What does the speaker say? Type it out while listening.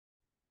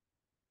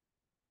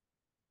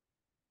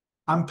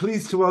I'm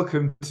pleased to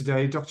welcome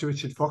today Dr.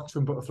 Richard Fox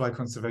from Butterfly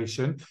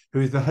Conservation,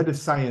 who is the Head of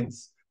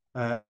Science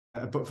at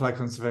Butterfly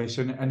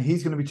Conservation, and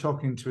he's going to be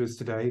talking to us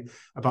today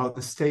about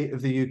the state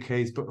of the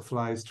UK's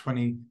butterflies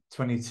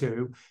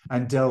 2022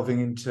 and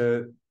delving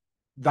into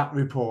that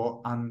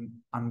report and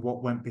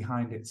what went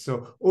behind it.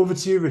 So over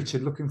to you,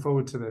 Richard. Looking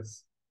forward to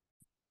this.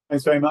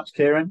 Thanks very much,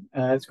 Kieran.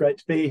 It's great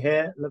to be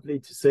here. Lovely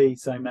to see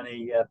so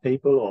many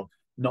people, or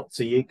not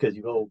see you because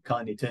you've all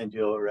kindly turned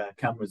your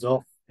cameras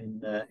off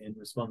in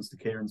response to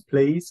Kieran's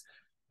pleas.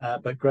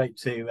 But great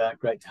to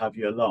have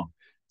you along.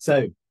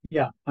 So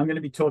yeah, I'm going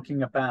to be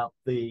talking about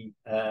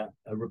a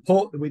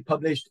report that we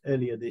published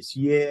earlier this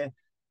year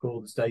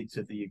called The State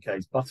of the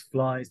UK's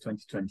Butterflies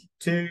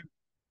 2022.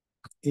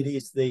 It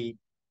is the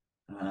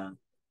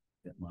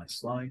get my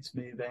slides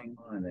moving.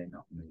 Why are they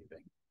not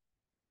moving?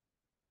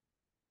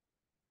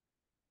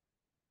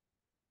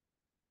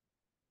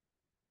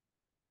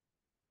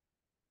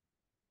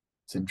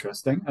 It's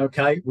interesting.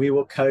 Okay, we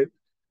will cope.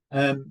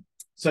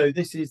 So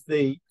this is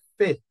the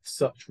 5th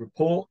such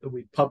report that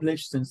we've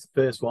published since the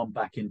first one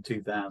back in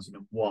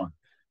 2001.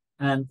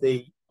 And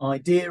the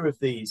idea of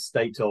these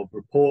state of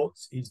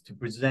reports is to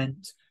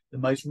present the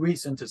most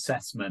recent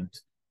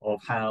assessment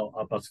of how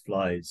our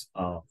butterflies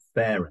are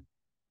faring.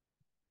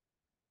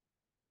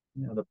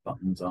 You know, the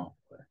buttons aren't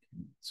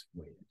working. It's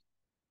weird.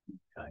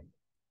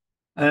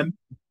 Okay.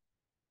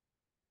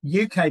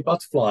 UK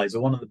butterflies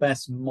are one of the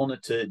best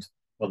monitored,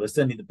 well, they're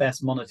certainly the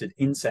best monitored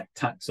insect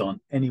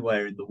taxon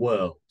anywhere in the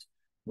world.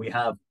 We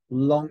have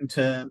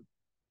long-term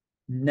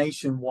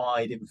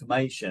nationwide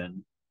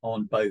information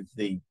on both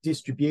the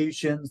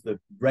distributions, the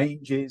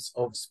ranges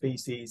of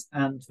species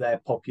and their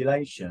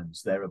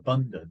populations, their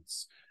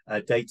abundance,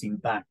 dating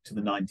back to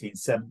the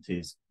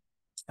 1970s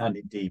and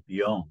indeed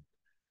beyond.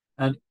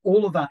 And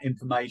all of that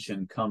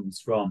information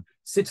comes from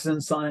citizen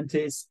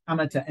scientists,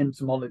 amateur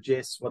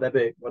entomologists,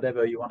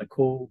 whatever you want to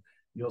call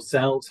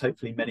yourselves.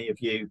 Hopefully many of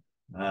you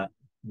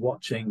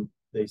watching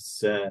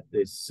this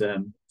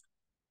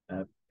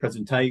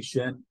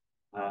presentation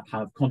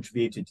have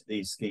contributed to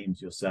these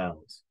schemes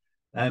yourselves.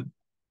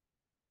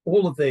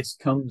 All of this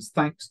comes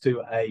thanks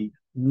to a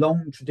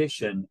long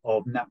tradition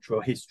of natural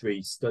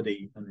history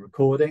study and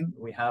recording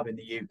we have in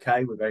the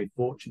UK. We're very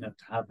fortunate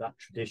to have that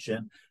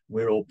tradition.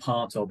 We're all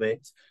part of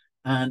it.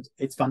 And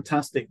it's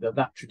fantastic that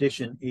that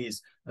tradition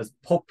is as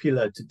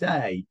popular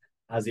today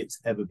as it's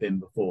ever been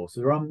before.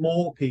 So there are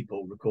more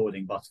people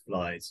recording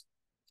butterflies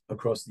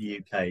across the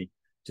UK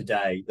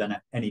today than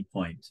at any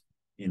point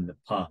in the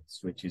past,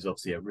 which is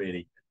obviously a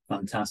really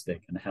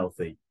fantastic and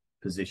healthy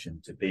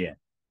position to be in.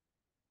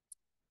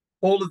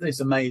 All of this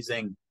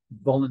amazing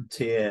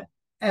volunteer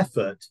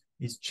effort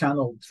is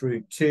channeled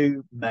through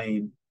 2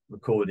 main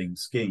recording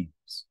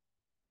schemes.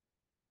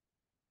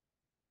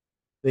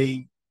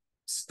 The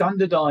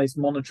standardized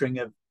monitoring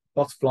of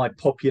butterfly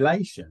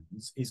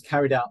populations is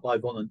carried out by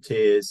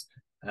volunteers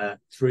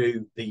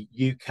through the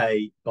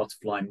UK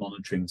Butterfly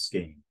Monitoring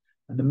Scheme.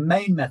 And the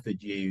main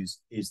method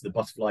used is the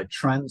butterfly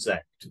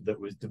transect that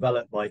was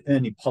developed by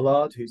Ernie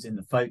Pollard, who's in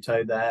the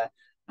photo there,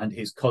 and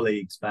his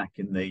colleagues back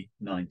in the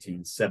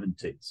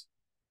 1970s.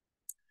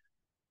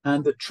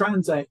 And the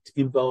transect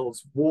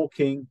involves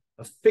walking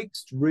a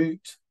fixed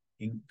route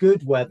in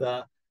good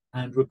weather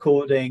and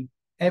recording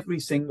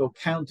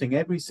counting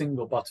every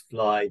single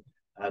butterfly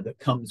that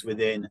comes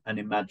within an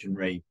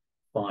imaginary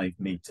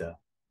 5-meter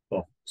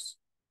box.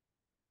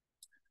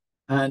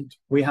 And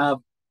we have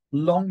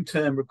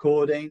long-term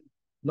recording,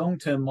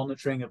 long-term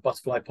monitoring of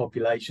butterfly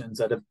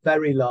populations at a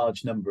very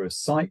large number of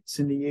sites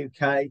in the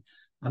UK.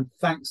 And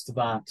thanks to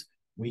that,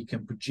 we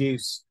can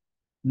produce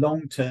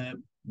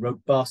long-term,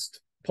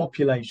 robust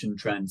population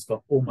trends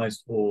for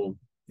almost all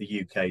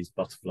the UK's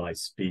butterfly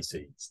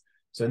species.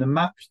 So the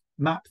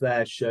map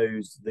there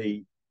shows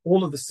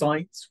all of the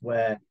sites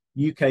where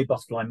UK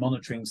Butterfly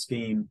Monitoring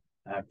Scheme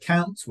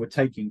counts were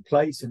taking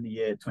place in the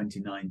year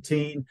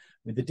 2019,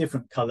 with the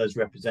different colours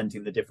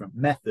representing the different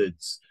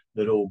methods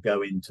that all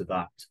go into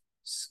that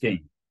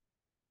scheme.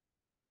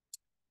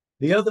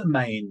 The other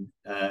main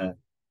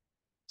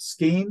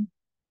scheme,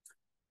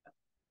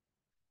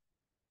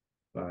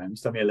 sorry, I'm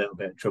just having a little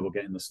bit of trouble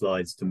getting the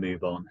slides to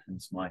move on,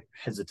 hence my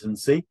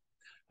hesitancy.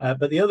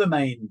 But the other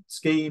main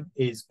scheme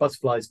is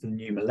Butterflies for the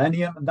New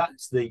Millennium, and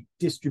that's the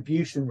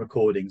distribution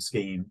recording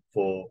scheme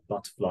for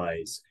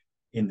butterflies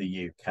in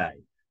the UK.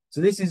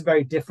 So this is a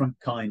very different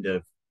kind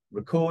of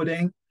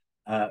recording.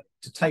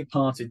 To take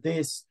part in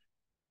this,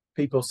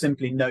 people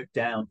simply note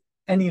down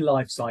any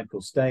life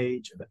cycle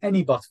stage of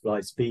any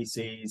butterfly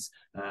species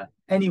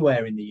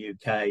anywhere in the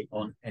UK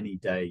on any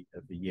day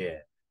of the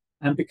year.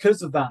 And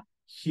because of that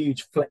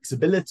huge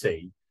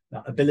flexibility,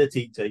 that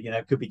ability to,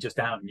 it could be just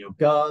out in your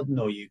garden,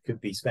 or you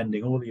could be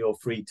spending all of your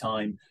free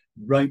time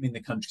roaming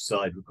the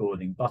countryside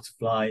recording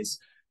butterflies.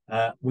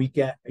 We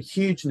get a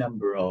huge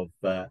number of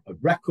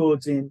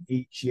records in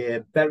each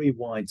year, very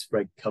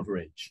widespread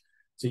coverage.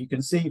 So you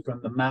can see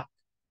from the map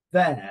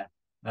there,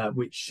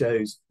 which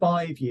shows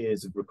 5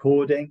 years of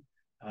recording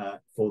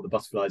for the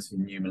Butterflies for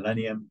the New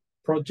Millennium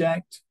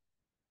project.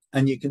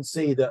 And you can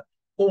see that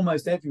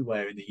almost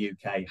everywhere in the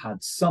UK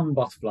had some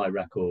butterfly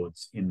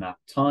records in that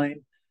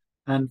time.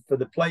 And for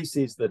the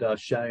places that are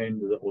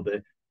shown, or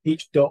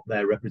each dot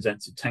there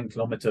represents a 10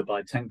 kilometre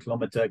by 10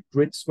 kilometre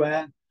grid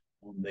square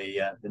on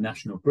the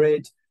national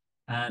grid.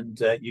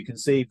 And you can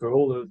see for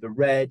all of the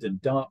red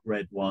and dark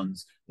red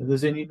ones, that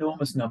there's an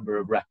enormous number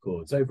of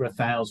records, over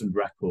 1,000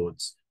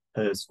 records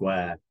per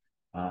square,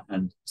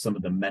 and some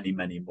of them many,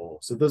 many more.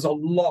 So there's a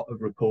lot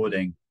of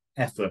recording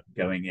effort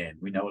going in.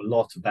 We know a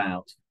lot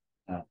about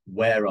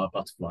where our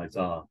butterflies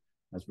are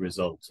as a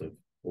result of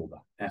all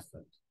that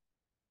effort.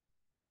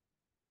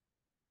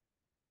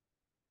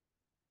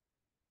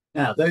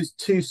 Now, those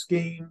two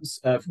schemes,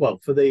 well,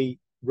 for the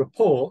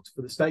report,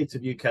 for the State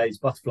of UK's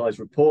Butterflies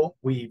report,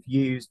 we've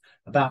used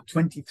about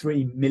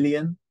 23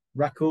 million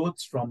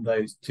records from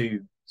those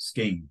two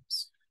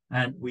schemes.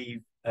 And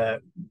we're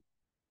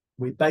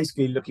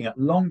basically looking at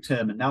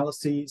long-term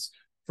analyses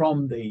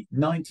from the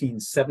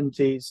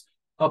 1970s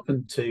up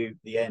until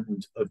the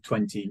end of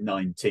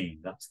 2019.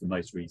 That's the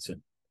most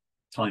recent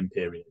time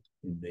period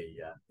in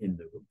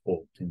the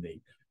report, in the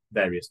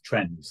various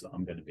trends that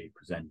I'm going to be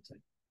presenting.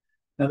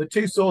 Now, the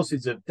two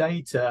sources of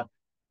data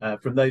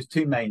from those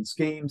two main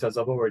schemes, as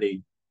I've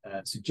already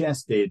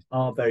suggested,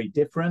 are very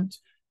different.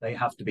 They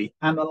have to be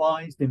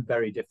analysed in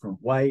very different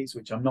ways,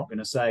 which I'm not going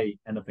to say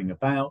anything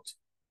about.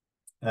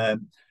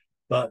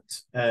 But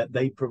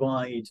they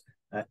provide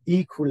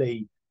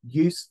equally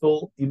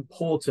useful,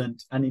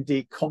 important, and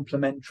indeed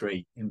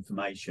complementary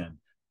information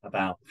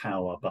about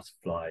how our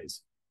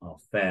butterflies are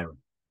faring.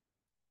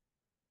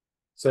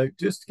 So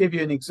just to give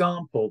you an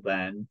example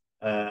then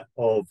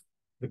of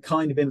the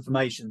kind of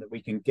information that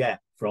we can get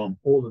from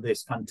all of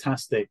this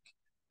fantastic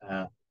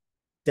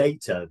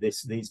data,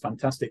 these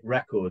fantastic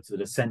records that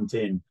are sent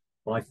in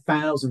by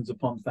thousands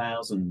upon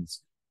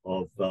thousands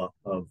of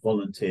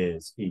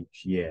volunteers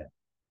each year.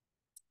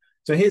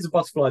 So here's a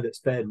butterfly that's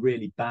fared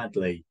really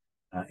badly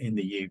in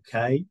the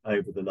UK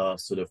over the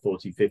last sort of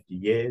 40, 50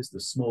 years,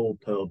 the small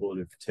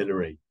pearl-bordered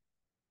fritillary.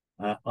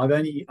 I'm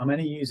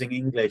only using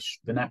English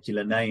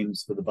vernacular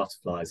names for the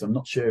butterflies. I'm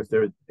not sure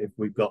if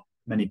we've got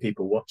many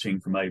people watching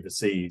from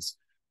overseas,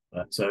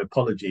 so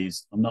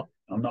apologies. I'm not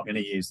going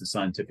to use the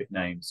scientific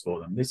names for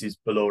them. This is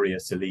Beloria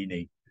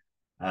selene,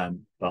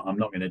 but I'm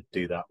not going to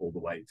do that all the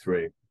way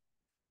through.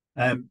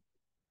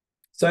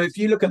 So if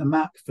you look at the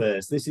map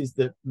first,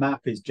 the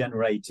map is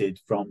generated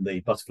from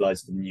the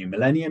Butterflies for the New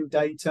Millennium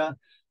data.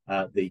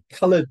 The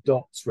coloured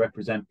dots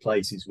represent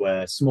places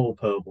where small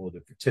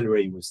pearl-bordered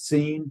fritillary was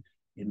seen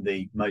in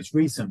the most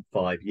recent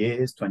 5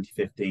 years,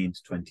 2015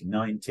 to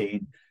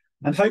 2019.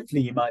 And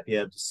hopefully you might be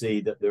able to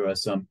see that there are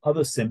some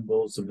other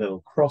symbols, some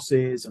little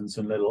crosses and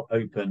some little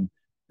open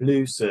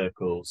blue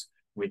circles,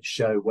 which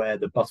show where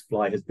the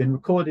butterfly has been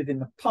recorded in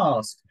the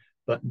past,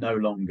 but no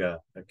longer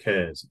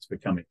occurs. It's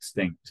become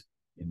extinct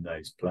in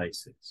those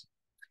places.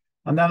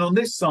 And then on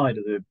this side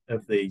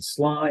of the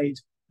slide,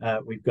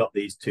 we've got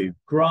these two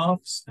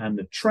graphs and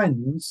the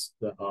trends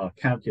that are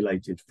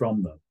calculated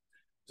from them.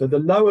 So the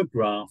lower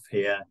graph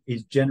here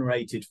is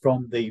generated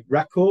from the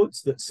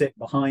records that sit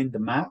behind the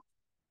map.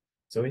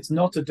 So it's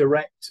not a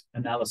direct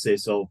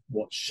analysis of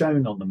what's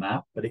shown on the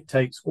map, but it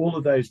takes all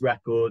of those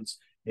records,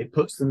 it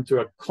puts them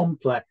through a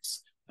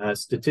complex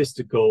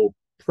statistical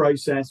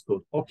process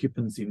called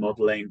occupancy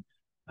modeling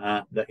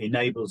that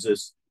enables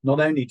us not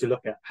only to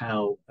look at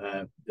how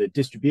the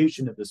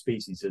distribution of the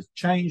species has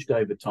changed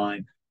over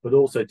time, but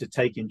also to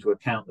take into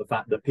account the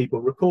fact that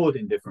people record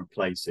in different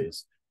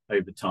places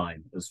over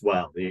time as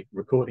well. The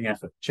recording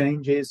effort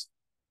changes,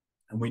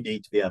 and we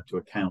need to be able to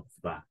account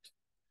for that.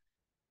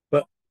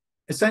 But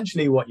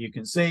essentially what you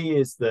can see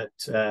is that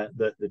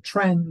the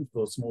trend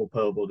for small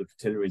pearl-bordered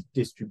fritillary's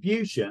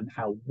distribution,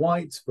 how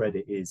widespread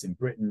it is in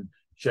Britain,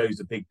 shows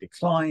a big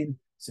decline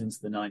since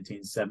the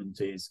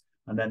 1970s.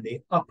 And then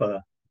the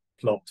upper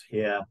plot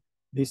here,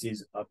 this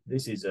is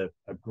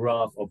a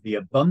graph of the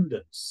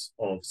abundance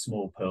of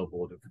small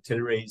pearl-bordered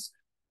fritillaries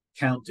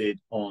counted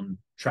on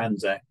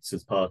transects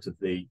as part of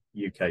the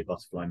UK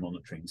butterfly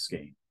monitoring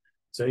scheme.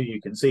 So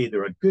you can see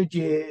there are good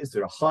years,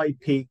 there are high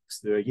peaks,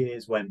 there are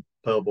years when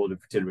pearl-bordered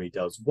fritillary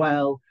does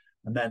well,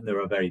 and then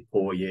there are very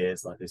poor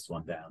years like this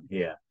one down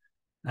here.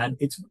 And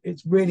it's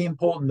really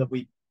important that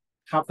we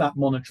have that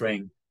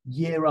monitoring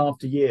year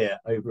after year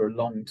over a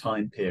long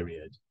time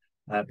period.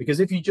 Because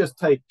if you just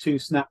take two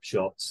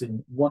snapshots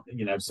in one,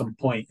 some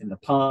point in the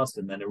past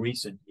and then a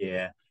recent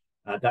year,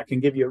 that can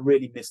give you a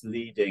really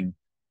misleading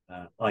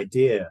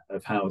idea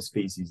of how a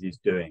species is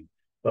doing.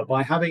 But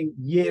by having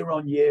year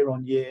on year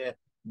on year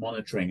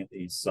monitoring at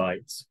these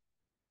sites,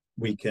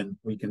 we can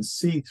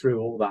see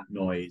through all that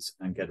noise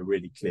and get a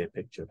really clear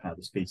picture of how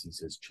the species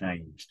has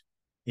changed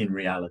in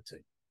reality.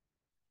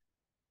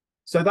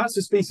 So that's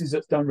a species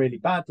that's done really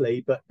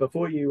badly, but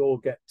before you all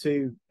get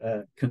too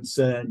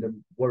concerned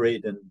and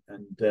worried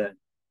and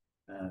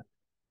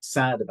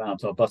sad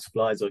about our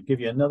butterflies, I'll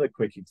give you another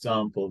quick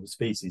example of a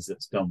species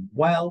that's done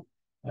well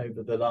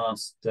over the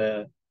last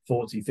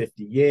 40,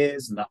 50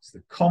 years, and that's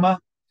the comma.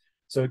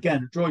 So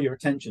again, draw your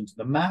attention to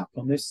the map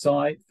on this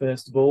side,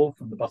 first of all,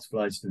 from the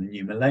Butterflies for the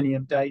New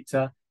Millennium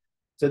data.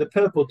 So the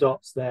purple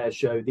dots there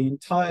show the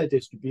entire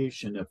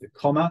distribution of the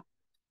comma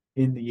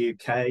in the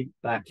UK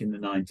back in the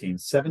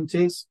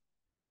 1970s.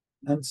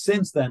 And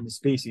since then, the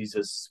species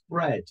has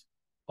spread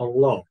a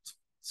lot,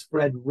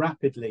 spread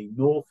rapidly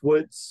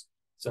northwards,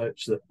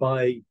 such that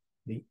by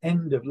the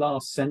end of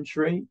last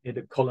century, it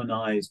had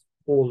colonized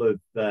all of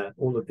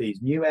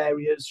these new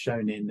areas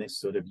shown in this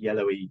sort of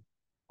yellowy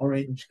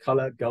orange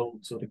color,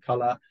 gold sort of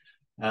color.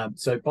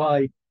 So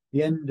by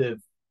the end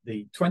of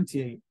the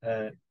 20th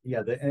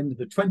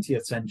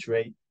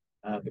century,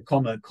 the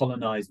comma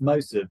colonized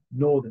most of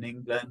northern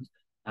England,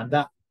 and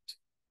that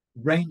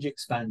range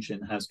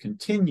expansion has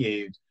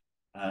continued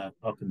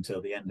up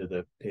until the end of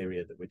the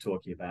period that we're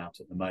talking about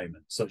at the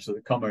moment, such that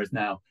the comma has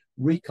now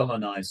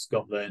recolonized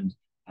Scotland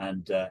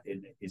and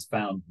it is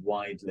found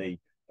widely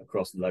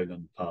across the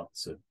lowland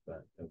parts of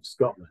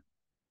Scotland.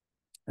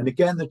 And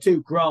again, the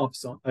two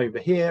graphs over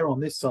here on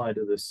this side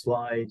of the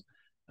slide,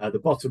 the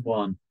bottom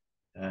one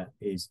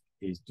is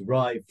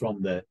derived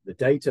from the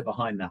data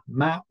behind that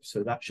map.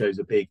 So that shows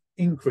a big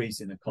increase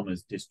in the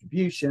comma's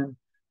distribution.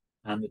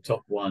 And the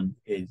top one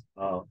is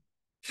our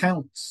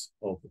counts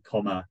of the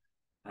comma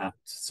at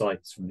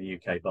sites from the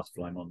UK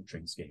butterfly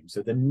monitoring scheme.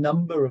 So the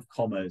number of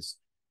commas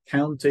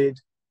counted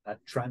at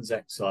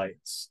transect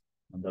sites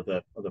and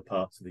other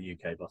parts of the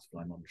UK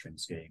butterfly monitoring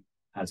scheme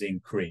has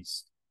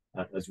increased,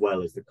 as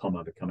well as the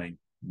comma becoming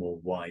more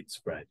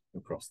widespread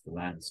across the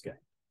landscape.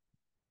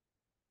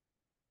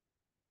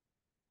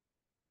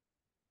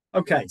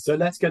 Okay, so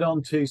let's get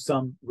on to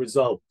some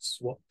results.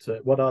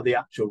 What are the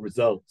actual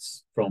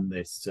results from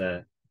this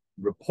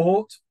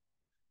report?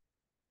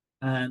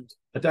 And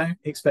I don't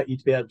expect you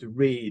to be able to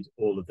read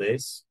all of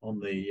this on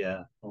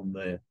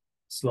the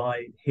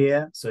slide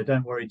here, so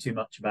don't worry too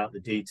much about the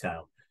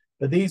detail.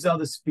 But these are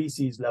the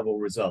species level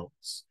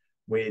results,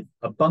 with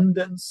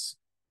abundance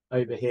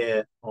over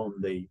here on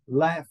the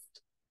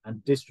left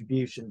and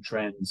distribution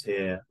trends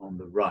here on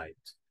the right.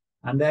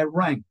 And they're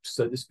ranked.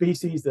 So the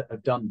species that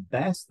have done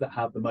best, that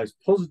have the most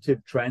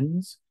positive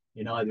trends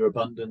in either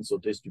abundance or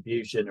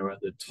distribution, are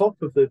at the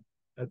top of the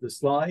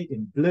slide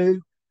in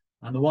blue.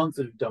 And the ones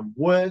that have done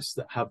worse,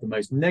 that have the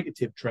most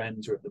negative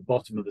trends, are at the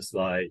bottom of the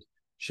slide,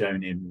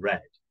 shown in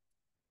red.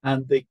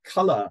 And the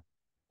color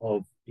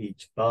of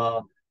each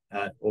bar,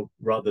 or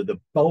rather the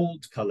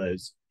bold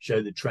colors,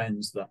 show the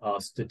trends that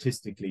are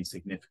statistically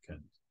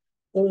significant.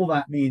 All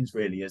that means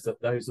really is that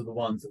those are the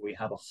ones that we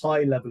have a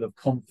high level of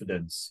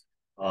confidence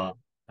are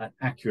an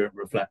accurate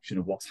reflection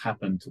of what's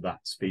happened to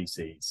that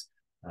species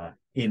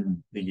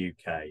in the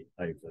UK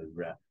over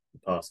the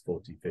past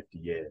 40, 50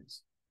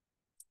 years.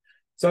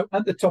 So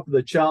at the top of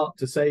the chart,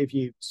 to save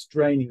you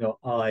straining your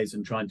eyes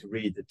and trying to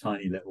read the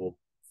tiny little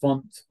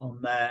font on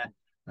there,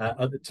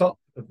 at the top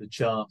of the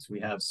charts,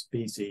 we have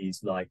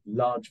species like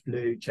large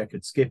blue,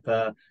 checkered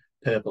skipper,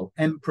 purple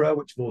emperor,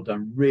 which have all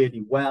done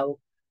really well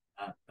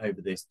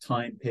over this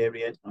time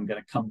period. I'm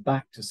going to come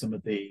back to some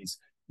of these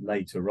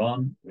later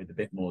on with a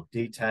bit more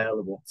detail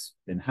of what's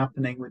been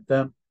happening with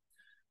them.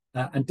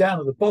 And down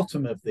at the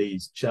bottom of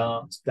these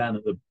charts, down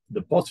at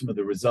the bottom of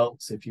the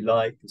results, if you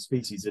like, the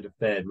species that have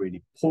fared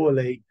really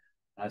poorly,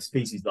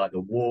 species like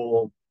the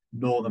wall,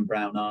 northern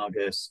brown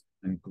argus,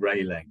 and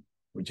grayling,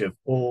 which have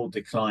all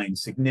declined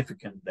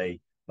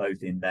significantly,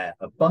 both in their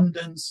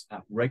abundance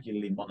at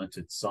regularly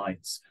monitored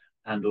sites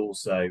and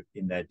also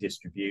in their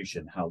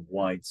distribution, how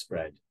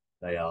widespread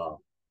they are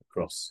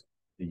across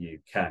the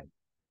UK.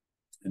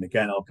 And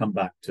again, I'll come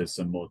back to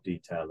some more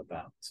detail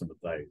about some of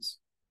those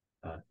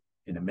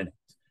in a minute.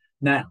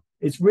 Now,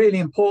 it's really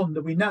important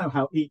that we know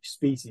how each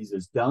species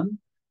has done.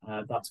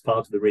 That's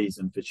part of the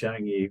reason for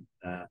showing you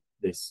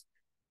this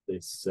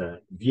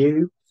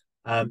view.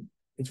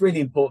 It's really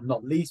important,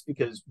 not least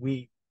because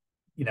we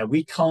don't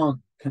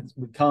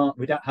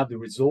have the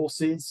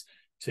resources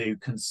to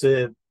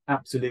conserve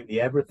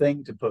absolutely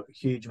everything, to put a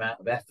huge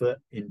amount of effort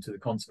into the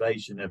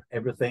conservation of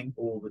everything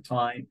all the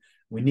time.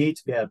 We need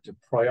to be able to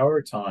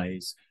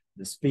prioritize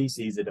the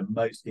species that are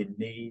most in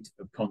need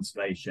of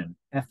conservation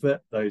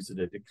effort, those that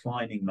are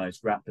declining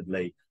most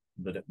rapidly,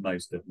 that are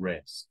most at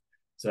risk.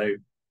 So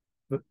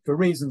for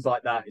reasons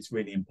like that, it's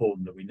really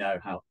important that we know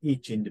how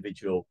each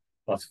individual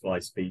butterfly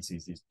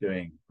species is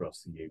doing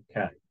across the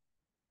UK.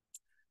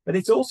 But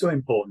it's also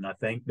important, I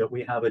think, that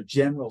we have a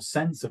general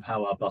sense of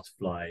how our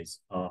butterflies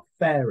are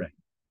faring.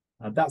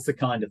 And that's the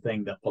kind of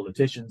thing that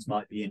politicians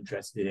might be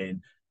interested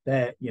in.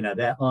 Their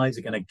eyes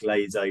are going to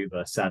glaze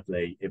over,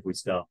 sadly, if we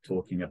start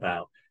talking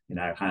about,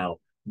 how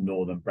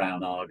northern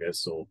brown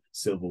argus or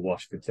silver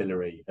wash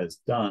fritillary has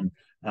done.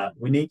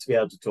 We need to be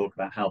able to talk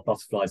about how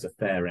butterflies are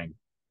faring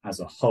as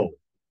a whole.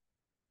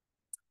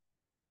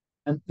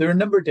 And there are a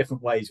number of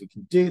different ways we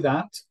can do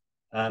that.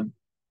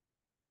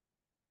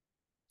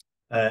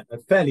 A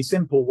fairly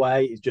simple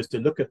way is just to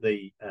look at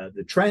the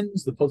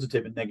trends, the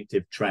positive and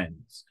negative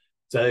trends.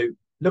 So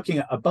looking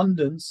at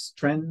abundance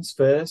trends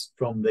first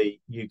from the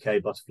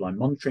UK Butterfly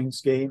Monitoring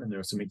Scheme, and there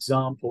are some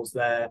examples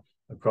there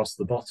across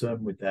the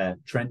bottom with their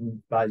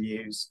trend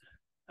values.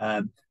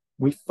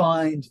 We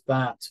find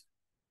that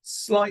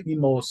slightly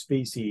more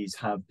species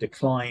have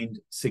declined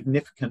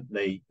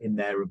significantly in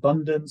their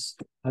abundance,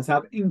 as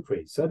have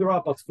increased. So there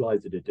are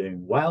butterflies that are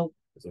doing well,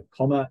 as a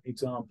comma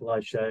example I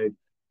showed,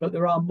 but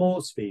there are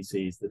more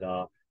species that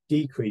are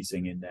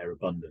decreasing in their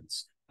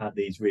abundance at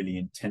these really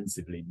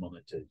intensively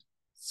monitored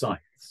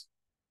sites.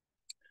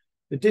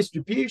 The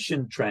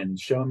distribution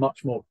trends show a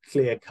much more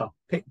clear-cut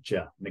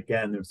picture. And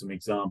again, there are some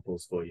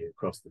examples for you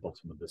across the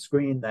bottom of the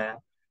screen there.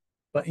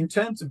 But in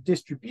terms of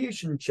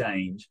distribution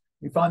change,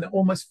 we find that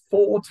almost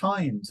 4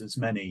 times as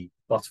many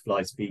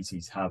butterfly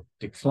species have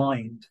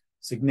declined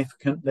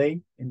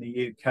significantly in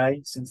the UK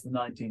since the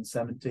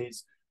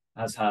 1970s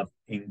as have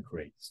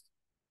increased.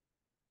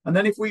 And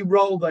then if we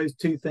roll those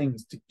two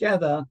things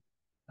together,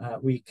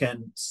 we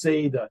can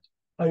see that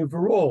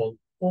overall,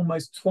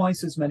 almost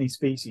twice as many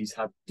species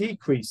have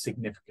decreased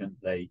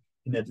significantly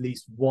in at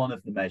least one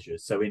of the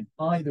measures. So in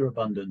either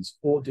abundance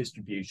or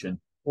distribution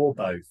or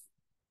both,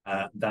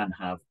 than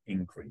have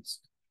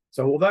increased.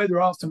 So although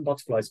there are some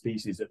butterfly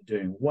species that are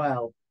doing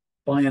well,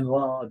 by and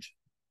large,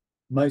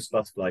 most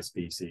butterfly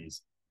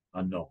species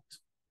are not.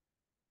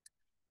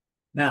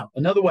 Now,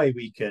 another way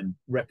we can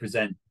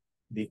represent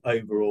the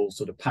overall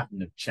sort of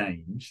pattern of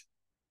change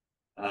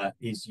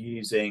is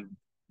using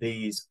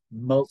these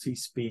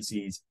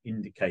multi-species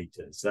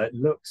indicators. So it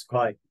looks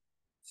quite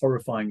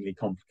horrifyingly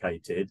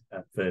complicated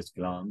at first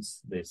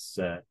glance, this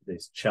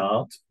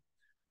chart.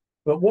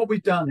 But what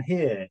we've done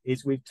here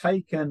is we've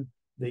taken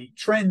the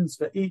trends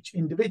for each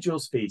individual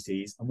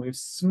species and we've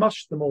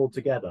smushed them all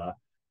together.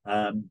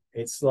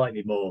 It's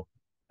slightly more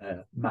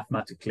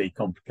mathematically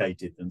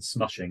complicated than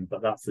smushing,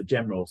 but that's the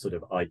general sort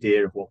of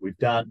idea of what we've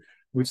done.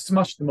 We've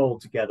smushed them all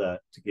together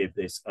to give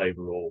this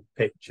overall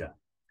picture.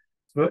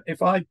 But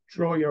if I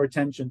draw your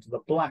attention to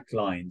the black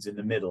lines in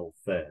the middle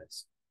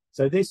first.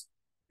 So this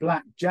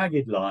black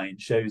jagged line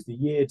shows the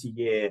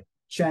year-to-year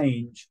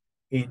change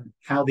in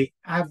how the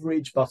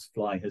average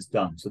butterfly has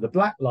done. So the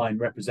black line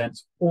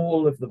represents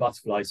all of the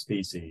butterfly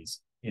species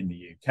in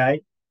the UK,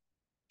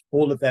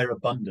 all of their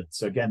abundance.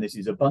 So again, this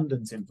is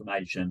abundance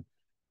information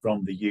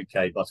from the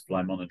UK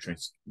Butterfly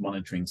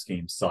Monitoring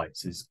Scheme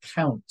sites. Is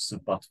counts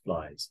of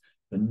butterflies,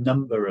 the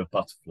number of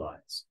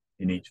butterflies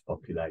in each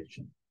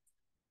population.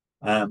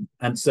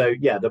 And so,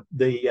 yeah,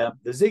 the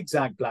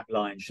zigzag black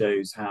line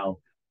shows how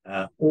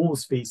all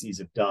species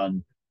have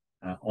done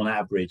on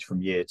average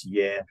from year to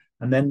year.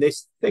 And then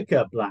this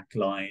thicker black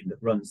line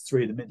that runs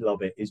through the middle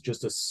of it is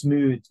just a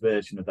smooth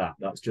version of that.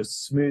 That's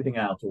just smoothing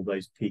out all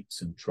those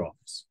peaks and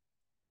troughs.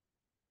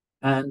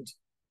 And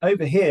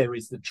over here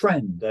is the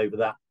trend over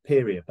that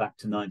period back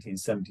to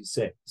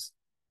 1976.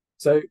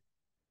 So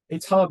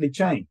it's hardly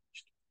changed.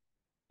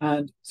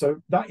 And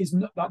so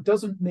that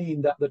doesn't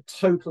mean that the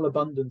total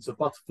abundance of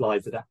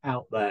butterflies that are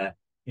out there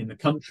in the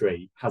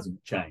country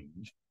hasn't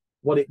changed.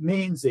 What it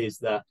means is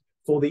that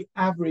for the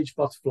average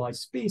butterfly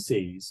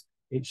species,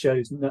 it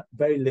shows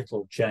very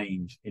little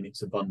change in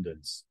its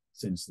abundance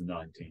since the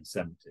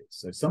 1970s.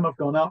 So some have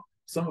gone up,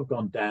 some have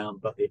gone down,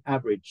 but the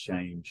average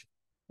change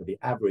for the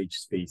average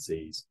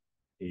species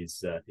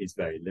is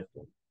very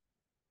little.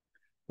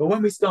 But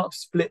when we start to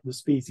split the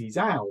species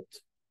out,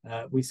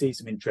 we see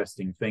some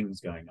interesting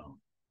things going on.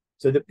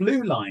 So the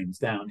blue lines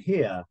down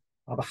here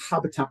are the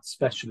habitat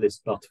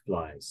specialist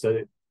butterflies. So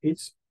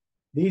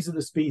these are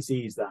the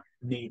species that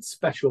need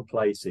special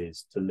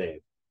places to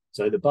live.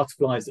 So the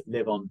butterflies that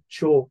live on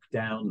chalk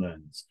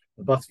downlands,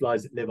 the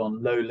butterflies that live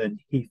on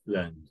lowland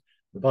heathland,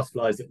 the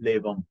butterflies that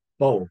live on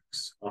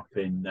bogs up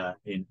in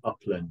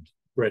upland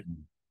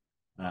Britain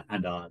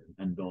and Ireland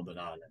and Northern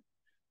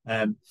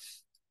Ireland.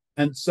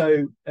 And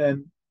so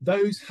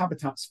those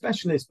habitat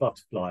specialist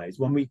butterflies,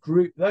 when we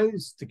group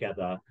those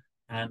together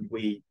and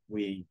we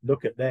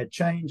look at their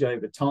change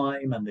over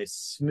time and this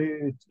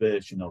smooth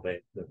version of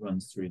it that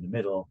runs through the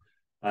middle,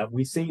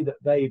 we see that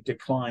they've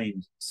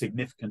declined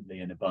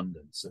significantly in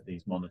abundance at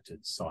these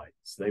monitored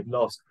sites. They've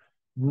lost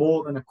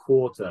more than a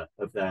quarter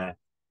of their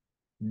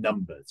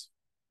numbers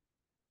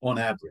on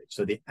average.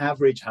 So the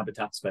average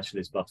habitat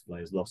specialist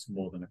butterfly has lost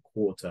more than a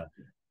quarter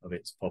of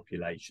its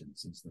population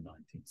since the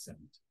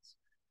 1970s.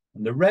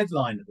 And the red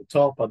line at the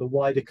top are the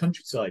wider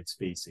countryside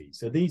species.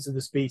 So these are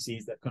the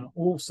species that can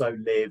also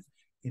live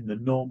in the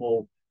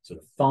normal sort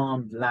of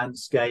farmed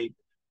landscape,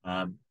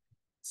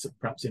 so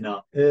perhaps in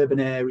our urban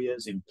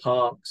areas, in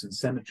parks and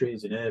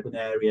cemeteries in urban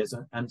areas,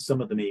 and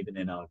some of them even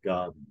in our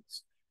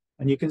gardens.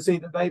 And you can see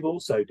that they've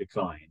also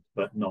declined,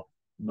 but not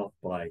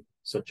by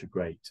such a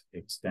great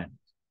extent.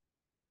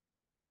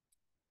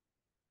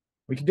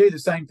 We can do the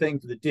same thing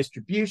for the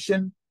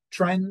distribution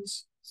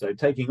trends. So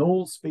taking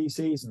all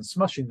species and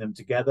smushing them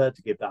together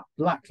to give that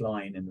black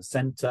line in the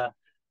center.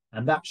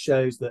 And that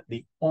shows that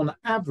on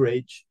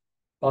average,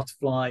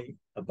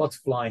 a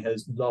butterfly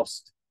has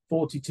lost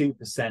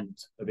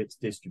 42% of its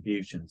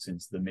distribution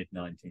since the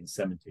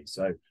mid-1970s.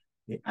 So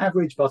the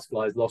average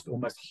butterfly has lost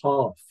almost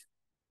half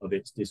of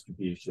its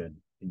distribution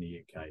in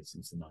the UK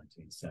since the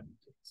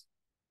 1970s.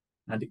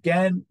 And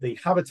again, the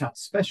habitat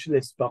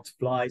specialist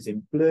butterflies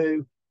in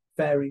blue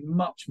faring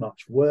much,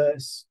 much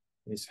worse.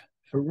 This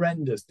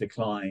horrendous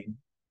decline.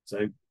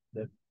 So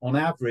on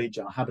average,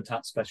 our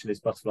habitat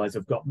specialist butterflies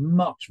have got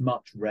much,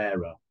 much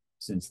rarer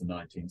since the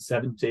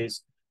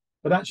 1970s.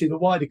 But actually, the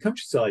wider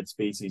countryside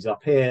species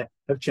up here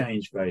have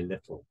changed very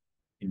little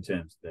in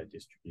terms of their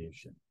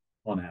distribution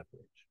on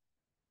average.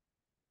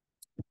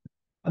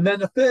 And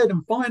then a third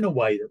and final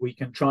way that we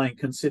can try and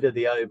consider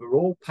the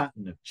overall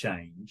pattern of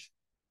change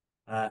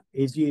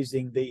is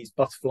using these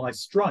butterfly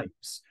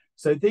stripes.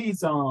 So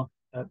these are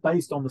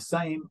based on the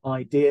same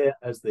idea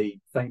as the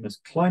famous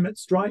climate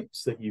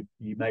stripes that you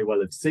may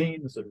well have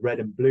seen, the sort of red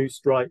and blue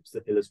stripes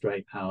that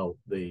illustrate how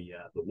the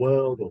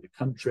world or the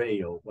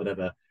country or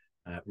whatever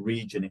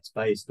region it's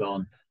based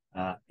on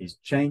is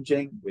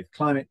changing with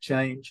climate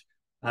change.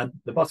 And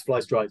the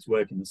butterfly stripes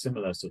work in a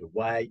similar sort of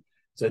way.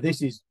 So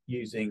this is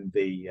using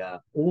the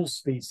all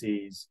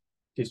species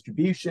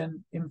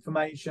distribution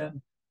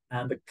information,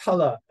 and the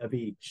color of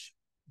each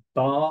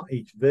bar,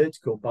 each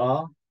vertical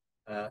bar,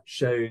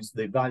 shows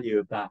the value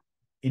of that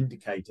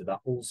indicator, that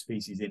all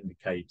species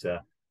indicator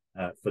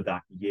for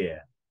that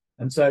year.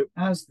 And so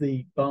as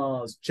the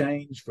bars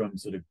change from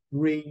sort of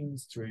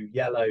greens through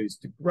yellows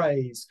to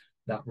grays,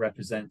 that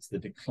represents the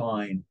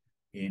decline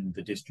in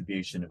the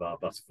distribution of our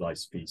butterfly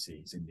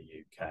species in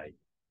the UK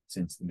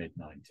since the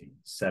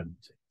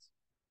mid-1970s.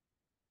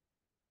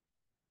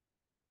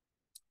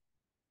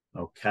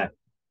 Okay,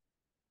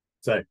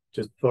 so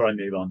just before I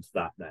move on to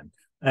that then,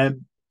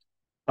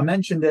 I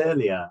mentioned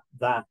earlier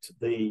that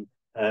the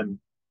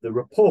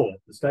report,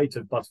 the State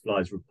of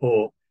Butterflies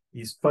report,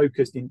 is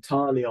focused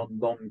entirely on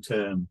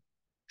long-term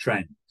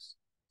trends.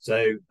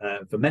 So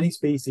for many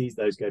species,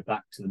 those go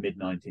back to the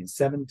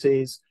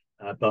mid-1970s,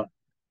 but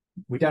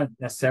we don't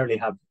necessarily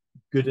have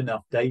good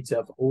enough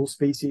data for all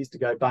species to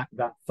go back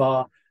that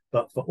far.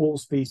 But for all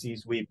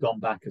species, we've gone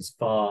back as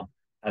far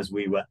as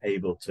we were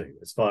able to,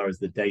 as far as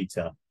the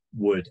data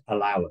would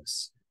allow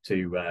us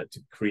to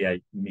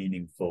create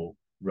meaningful,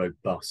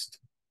 robust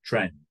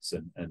trends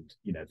and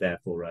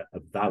therefore a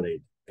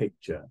valid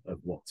picture of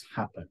what's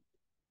happened.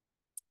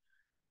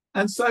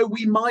 And so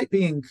we might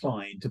be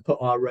inclined to put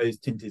our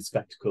rose-tinted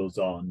spectacles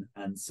on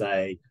and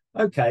say,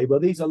 okay, well,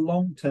 these are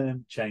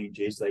long-term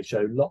changes. They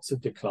show lots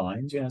of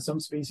declines. Some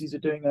species are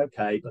doing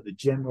okay, but the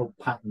general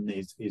pattern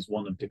is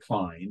one of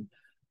decline.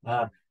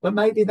 But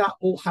maybe that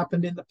all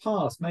happened in the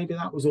past. Maybe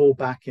that was all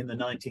back in the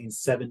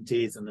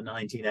 1970s and the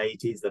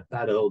 1980s, the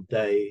bad old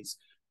days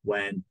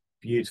when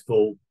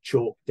beautiful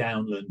chalk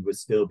downland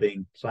was still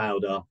being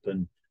ploughed up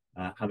and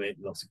having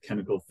lots of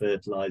chemical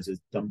fertilizers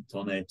dumped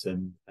on it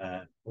and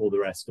all the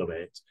rest of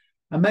it.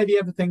 And maybe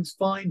everything's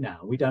fine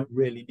now. We don't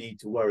really need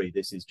to worry.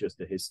 This is just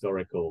a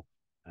historical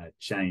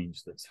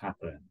change that's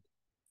happened.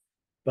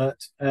 But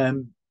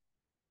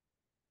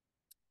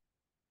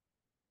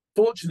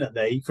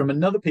fortunately, from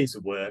another piece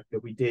of work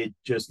that we did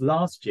just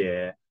last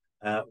year,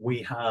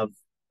 we have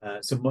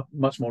some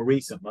much more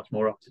recent, much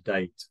more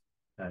up-to-date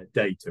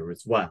data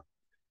as well.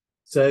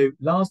 So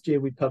last year,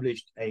 we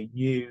published a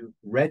new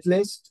red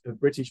list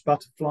of British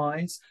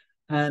butterflies,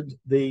 and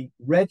the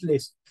red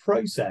list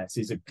process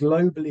is a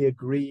globally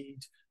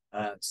agreed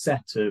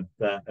set of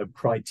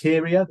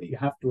criteria that you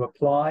have to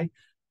apply.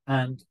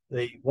 And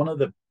one of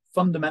the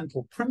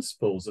fundamental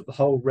principles of the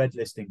whole red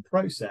listing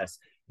process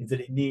is that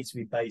it needs to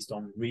be based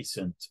on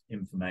recent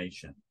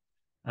information.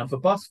 And for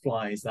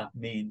butterflies, that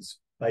means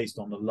based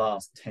on the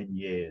last 10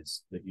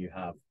 years that you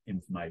have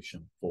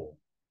information for.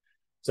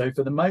 So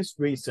for the most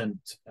recent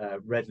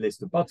red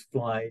list of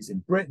butterflies in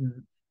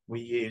Britain,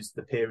 we used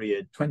the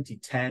period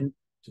 2010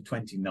 to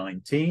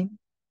 2019.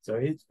 So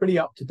it's pretty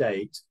up to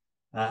date.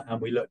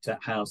 And we looked at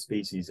how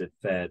species had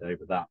fared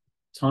over that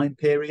time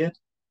period.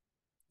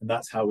 And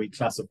that's how we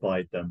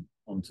classified them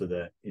into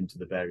the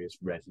various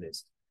red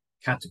list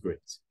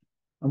categories.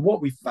 And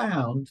what we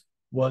found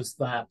was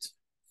that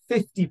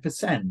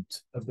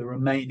 50% of the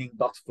remaining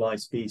butterfly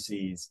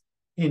species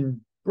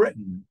in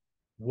Britain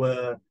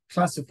were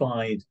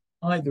classified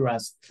either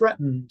as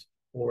threatened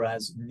or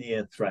as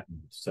near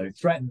threatened. So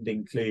threatened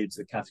includes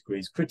the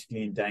categories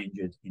critically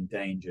endangered,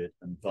 endangered,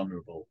 and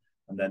vulnerable.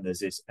 And then there's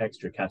this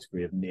extra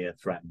category of near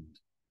threatened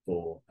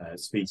for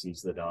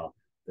species that are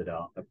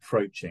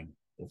approaching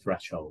the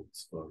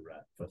thresholds for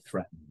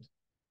threatened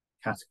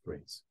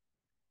categories.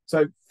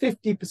 So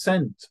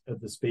 50%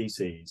 of the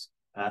species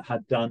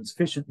had done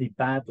sufficiently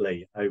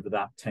badly over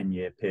that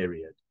 10-year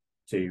period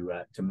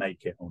to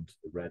make it onto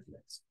the red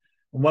list.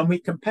 And when we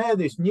compare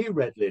this new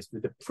red list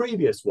with the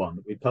previous one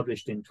that we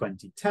published in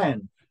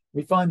 2010,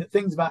 we find that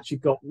things have actually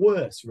got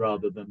worse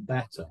rather than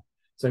better.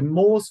 So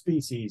more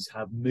species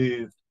have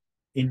moved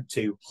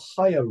into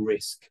higher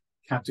risk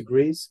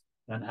categories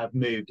and have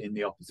moved in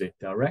the opposite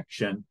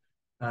direction.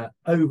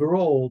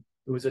 Overall,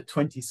 there was a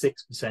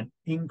 26%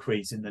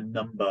 increase in the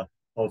number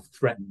of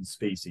threatened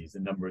species,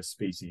 the number of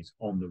species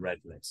on the red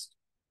list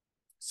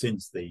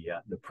since the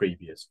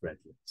previous red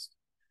list.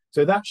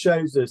 So that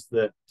shows us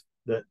that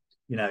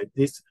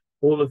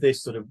all of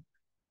this sort of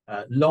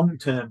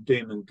long-term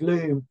doom and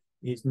gloom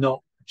is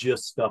not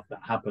just stuff that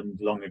happened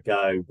long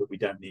ago, but we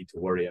don't need to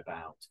worry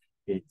about.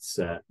 It's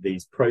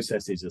these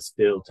processes are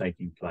still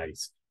taking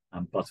place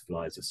and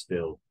butterflies are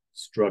still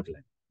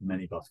struggling.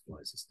 many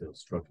butterflies are still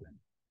struggling.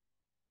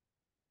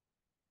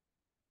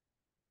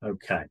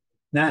 Okay,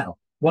 now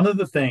one of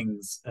the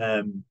things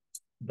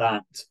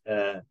that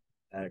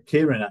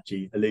Kieran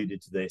actually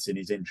alluded to this in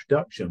his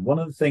introduction. One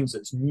of the things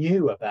that's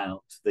new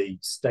about the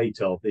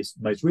state of this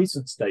most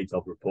recent state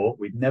of report,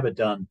 we've never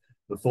done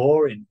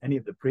before in any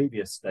of the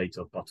previous state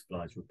of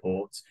butterflies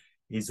reports,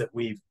 is that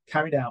we've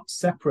carried out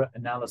separate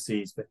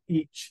analyses for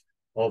each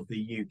of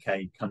the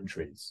UK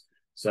countries.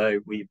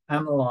 So we've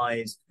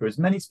analysed for as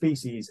many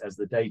species as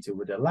the data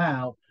would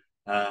allow,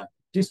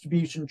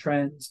 distribution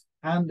trends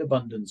and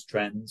abundance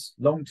trends,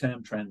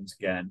 long-term trends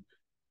again,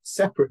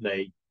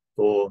 separately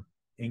for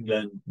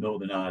England,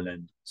 Northern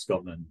Ireland,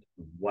 Scotland,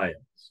 and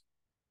Wales.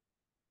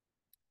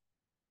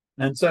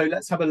 And so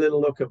let's have a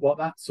little look at what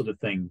that sort of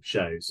thing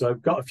shows. So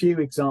I've got a few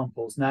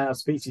examples now,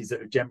 species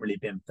that have generally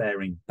been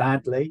faring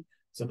badly.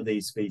 Some of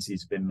these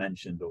species have been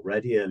mentioned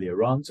already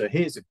earlier on. So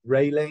here's a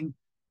grayling.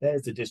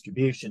 There's the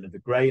distribution of the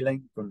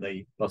grayling from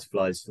the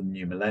Butterflies for the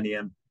New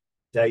Millennium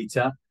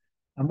data.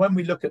 And when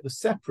we look at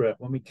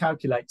when we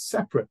calculate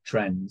separate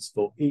trends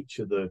for each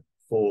of the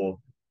 4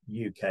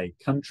 UK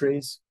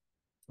countries,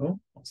 oh,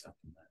 what's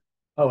happened there?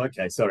 Oh,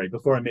 okay, sorry.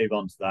 Before I move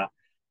on to that,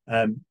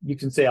 you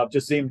can see I've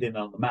just zoomed in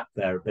on the map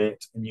there a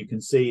bit, and you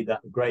can see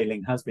that the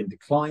grayling has been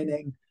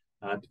declining,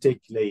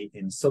 particularly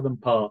in southern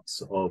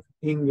parts of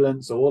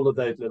England. So all of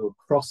those little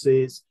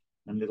crosses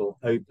and little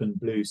open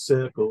blue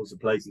circles are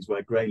places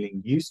where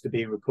grayling used to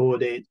be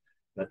recorded,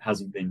 but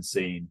hasn't been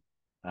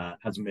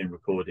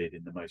recorded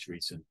in the most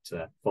recent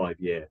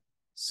 5-year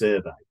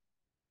survey.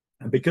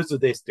 And because of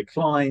this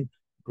decline,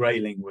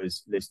 grayling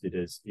is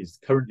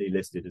currently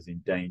listed as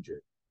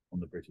endangered on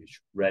the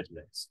British Red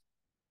List.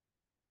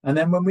 And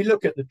then when we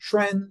look at the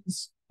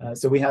trends,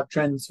 so we have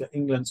trends for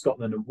England,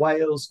 Scotland, and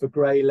Wales for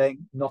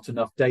grayling. Not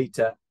enough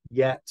data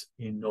yet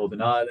in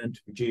Northern Ireland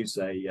to produce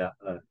a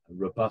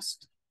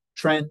robust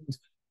trend,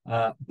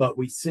 but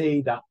we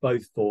see that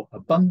both for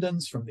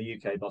abundance from the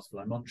UK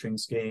Butterfly Monitoring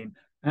Scheme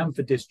and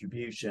for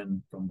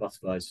distribution from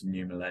Butterflies for the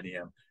New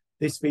Millennium,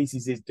 this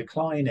species is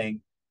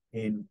declining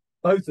in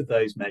both of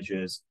those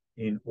measures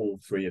in all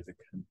 3 of the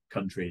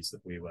countries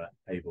that we were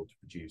able to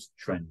produce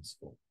trends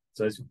for.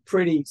 So it's a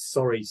pretty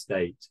sorry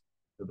state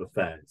of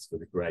affairs for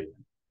the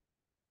grayling.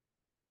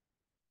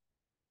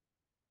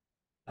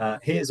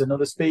 Here's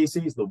another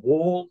species, the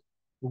wall.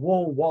 The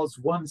wall was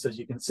once, as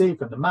you can see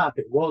from the map,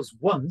 it was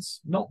once,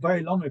 not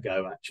very long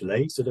ago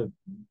actually, sort of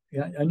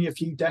only a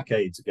few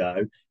decades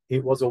ago,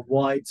 it was a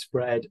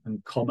widespread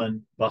and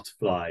common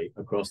butterfly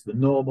across the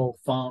normal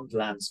farmed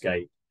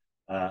landscape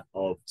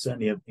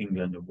certainly of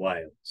England and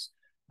Wales.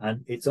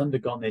 And it's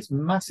undergone this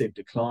massive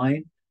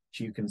decline, which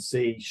you can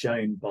see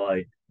shown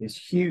by this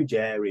huge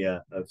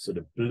area of sort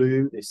of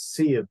blue, this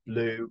sea of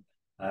blue,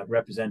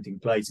 representing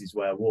places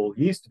where wall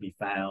used to be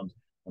found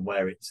and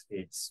where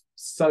it's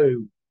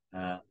so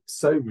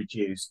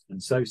reduced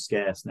and so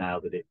scarce now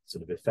that it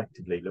sort of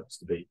effectively looks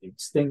to be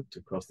extinct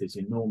across this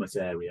enormous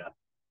area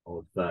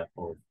of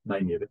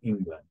mainly of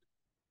England.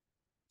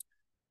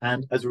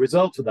 And as a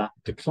result of that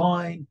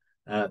decline,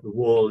 the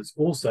wall is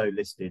also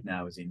listed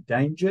now as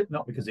endangered,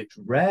 not because it's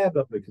rare,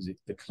 but because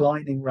it's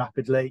declining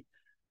rapidly.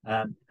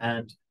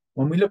 And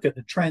when we look at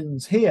the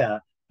trends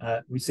here,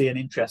 we see an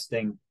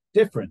interesting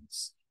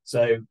difference.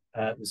 So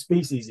the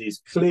species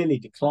is clearly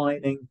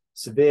declining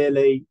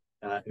severely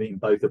in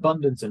both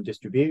abundance and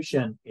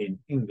distribution in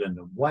England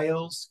and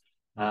Wales.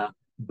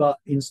 But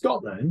in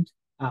Scotland,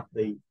 at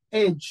the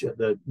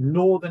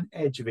northern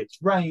edge of its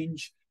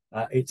range,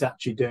 it's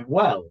actually doing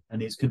well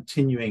and is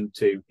continuing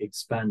to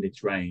expand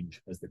its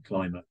range as the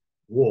climate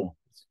warms.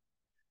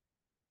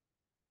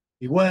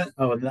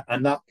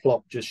 And that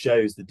plot just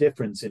shows the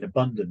difference in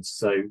abundance.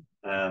 So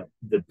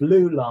the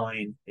blue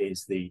line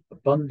is the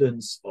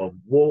abundance of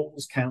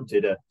walls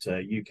counted at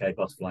UK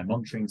Butterfly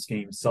Monitoring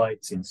Scheme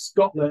sites in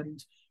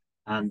Scotland,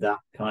 and that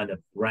kind of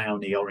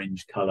browny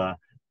orange colour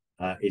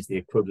is the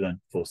equivalent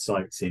for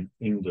sites in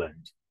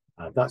England.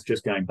 That's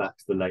just going back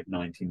to the late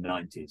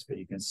 1990s, but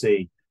you can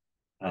see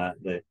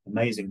the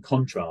amazing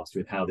contrast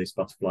with how this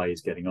butterfly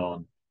is getting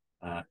on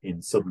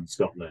in southern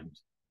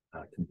Scotland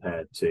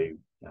compared to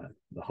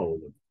the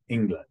whole of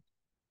England.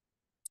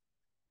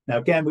 Now,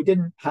 again, we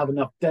didn't have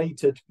enough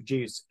data to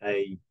produce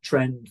a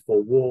trend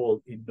for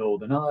wall in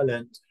Northern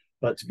Ireland,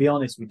 but to be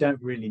honest, we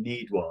don't really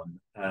need one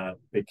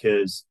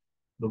because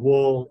the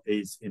wall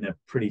is in a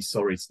pretty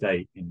sorry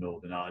state in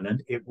Northern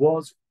Ireland. It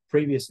was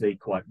previously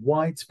quite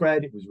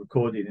widespread. It was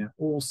recorded in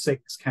all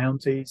 6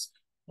 counties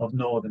of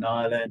Northern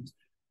Ireland.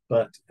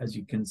 But as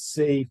you can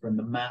see from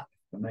the map,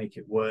 to make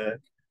it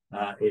work,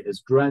 it has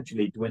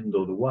gradually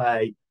dwindled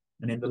away.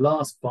 And in the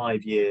last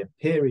 5-year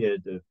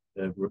period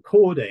of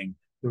recording,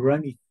 there were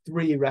only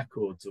 3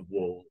 records of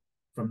wall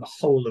from the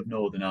whole of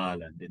Northern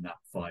Ireland in that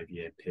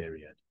 5-year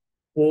period,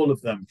 all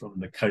of them from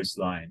the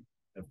coastline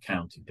of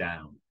County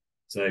Down.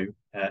 So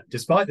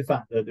despite the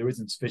fact that there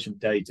isn't sufficient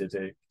data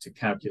to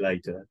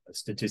calculate a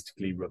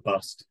statistically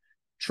robust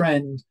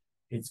trend,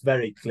 it's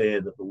very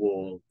clear that the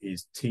wall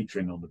is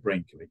teetering on the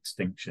brink of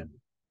extinction,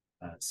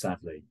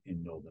 sadly,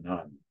 in Northern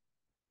Ireland.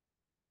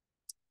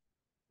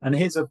 And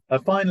here's a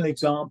final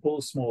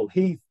example, small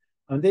heath.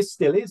 And this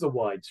still is a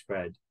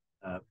widespread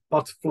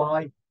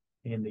butterfly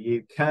in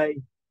the UK,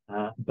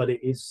 but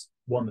it is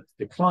one that's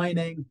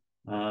declining.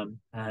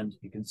 And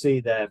you can see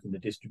there from the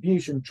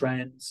distribution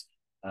trends,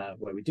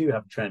 where we do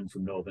have a trend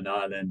from Northern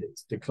Ireland,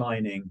 it's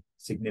declining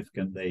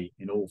significantly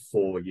in all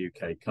 4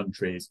 UK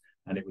countries,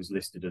 and it was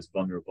listed as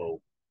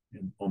vulnerable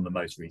on the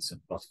most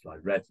recent butterfly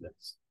red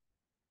list.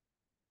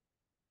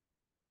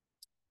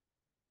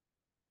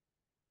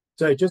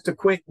 So just a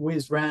quick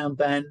whiz round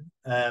then.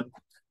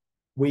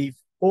 We've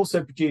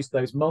also produced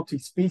those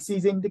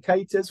multi-species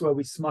indicators where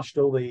we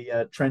smushed all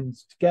the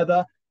trends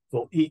together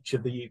for each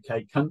of the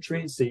UK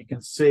countries. So you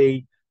can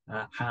see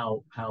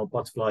how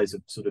butterflies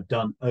have sort of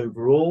done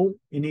overall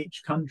in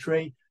each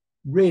country.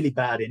 Really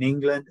bad in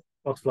England.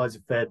 Butterflies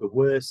have fared the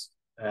worst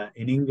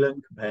in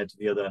England compared to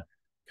the other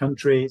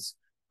countries,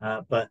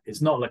 but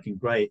it's not looking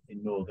great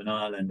in Northern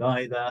Ireland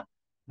either.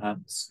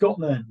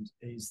 Scotland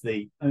is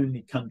the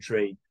only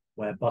country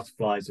where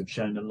butterflies have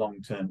shown a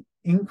long-term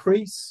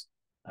increase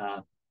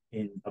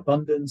in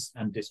abundance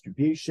and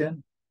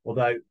distribution,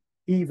 although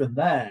even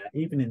there,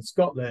 even in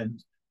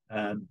Scotland,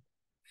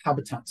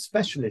 habitat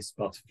specialist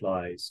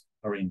butterflies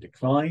are in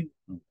decline.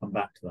 I'll come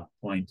back to that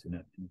point in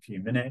a few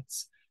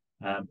minutes,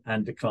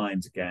 and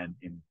declines again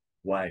in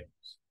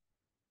Wales.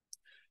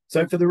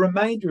 So for the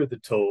remainder of the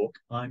talk,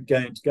 I'm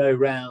going to go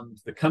around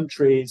the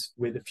countries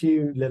with a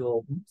few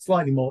little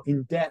slightly more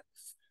in-depth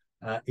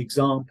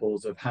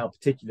examples of how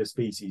particular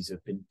species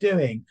have been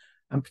doing,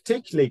 and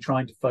particularly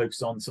trying to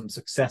focus on some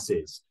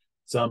successes,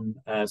 some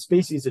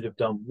species that have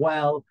done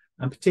well,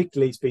 and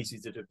particularly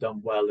species that have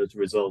done well as a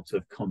result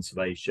of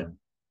conservation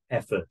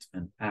effort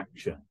and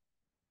action.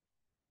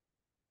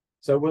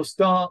 So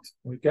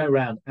we go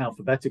around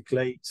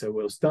alphabetically. So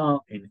we'll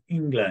start in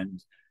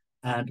England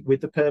and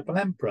with the purple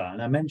emperor.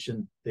 And I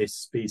mentioned this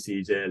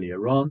species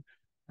earlier on,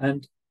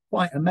 and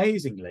quite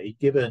amazingly,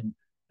 given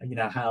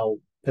how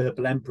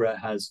purple emperor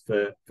has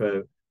for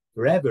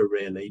forever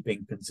really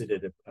been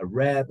considered a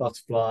rare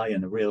butterfly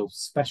and a real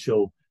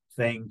special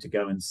thing to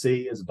go and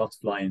see as a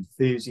butterfly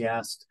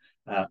enthusiast.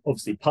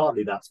 Obviously,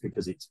 partly that's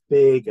because it's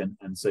big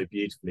and so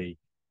beautifully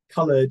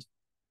coloured,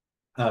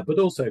 but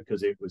also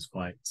because it was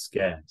quite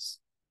scarce.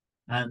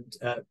 And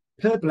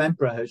purple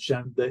emperor has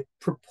shown that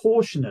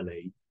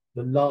proportionally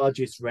the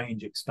largest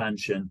range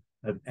expansion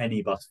of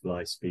any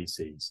butterfly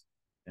species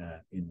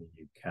in the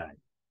UK.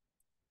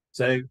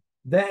 So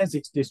there's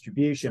its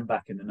distribution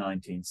back in the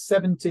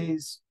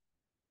 1970s,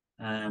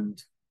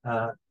 and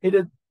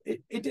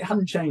it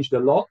hadn't changed a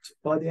lot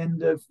by the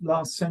end of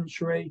last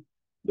century.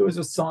 There was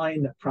a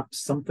sign that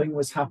perhaps something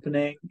was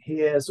happening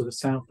here, sort of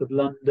south of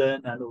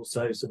London, and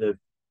also sort of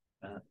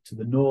to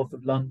the north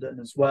of London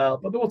as well,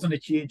 but there wasn't a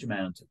huge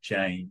amount of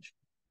change.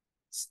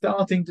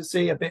 Starting to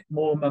see a bit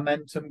more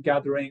momentum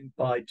gathering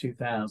by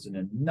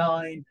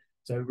 2009.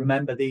 So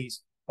remember,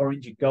 these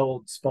orangey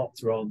gold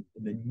spots are on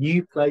the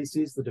new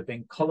places that have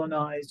been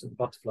colonized, and the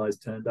butterflies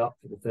turned up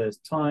for the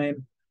first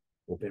time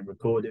or been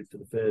recorded for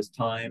the first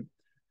time.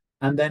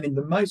 And then in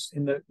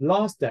the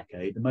last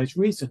decade, the most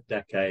recent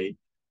decade,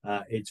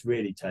 it's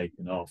really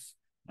taken off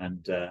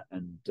and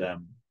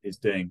is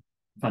doing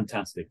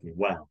fantastically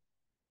well.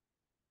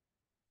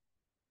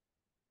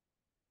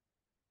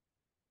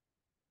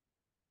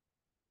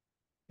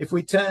 If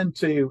we turn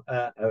to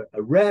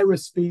a rarer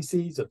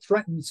species, a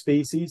threatened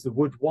species, the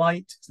wood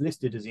white, it's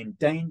listed as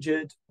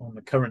endangered on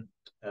the current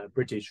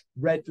British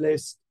red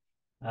list.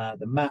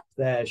 The map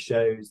there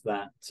shows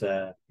that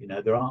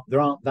there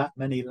aren't that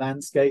many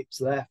landscapes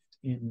left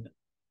in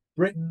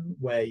Britain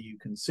where you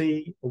can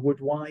see a wood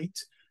white.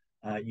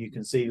 You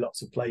can see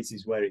lots of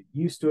places where it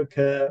used to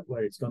occur,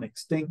 where it's gone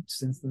extinct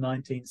since the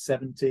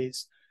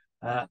 1970s,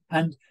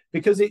 and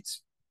because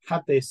it's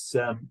had this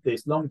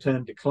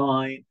long-term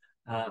decline.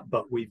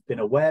 But we've been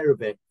aware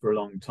of it for a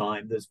long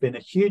time. There's been a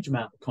huge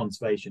amount of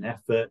conservation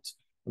effort,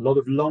 a lot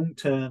of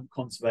long-term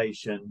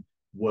conservation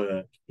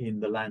work in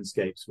the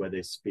landscapes where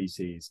this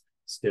species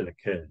still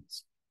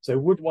occurs. So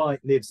wood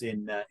white lives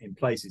in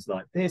places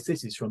like this.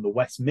 This is from the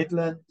West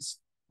Midlands.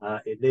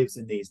 It lives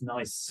in these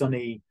nice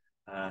sunny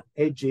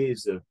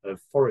edges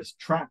of forest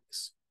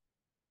tracts.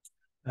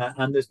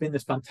 And there's been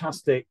this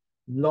fantastic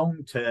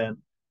long-term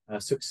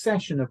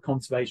succession of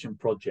conservation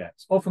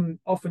projects.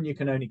 Often you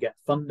can only get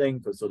funding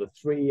for sort of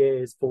 3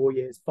 years, 4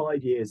 years,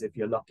 5 years if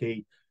you're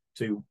lucky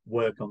to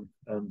work on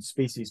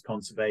species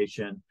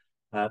conservation.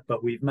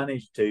 But we've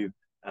managed to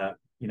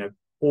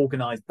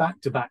organize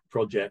back-to-back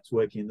projects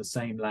working in the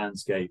same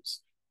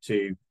landscapes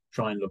to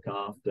try and look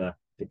after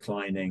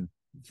declining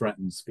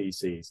threatened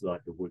species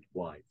like the wood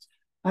white.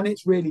 And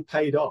it's really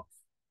paid off.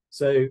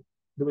 So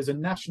there was a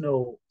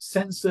national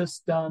census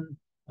done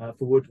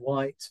for wood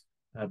white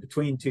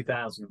between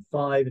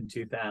 2005 and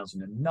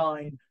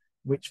 2009,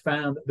 which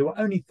found that there were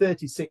only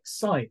 36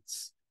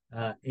 sites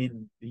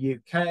in the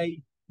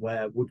UK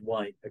where wood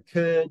white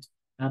occurred,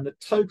 and the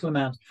total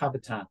amount of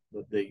habitat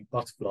that the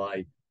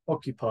butterfly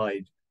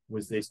occupied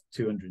was this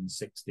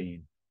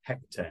 216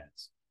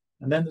 hectares.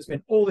 And then there's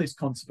been all this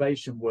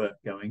conservation work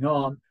going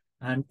on,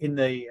 And in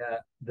the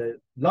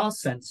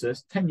last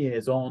census, 10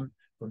 years on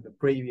from the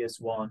previous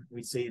one,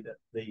 we see that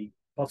the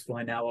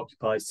butterfly now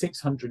occupies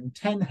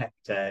 610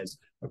 hectares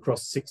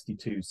across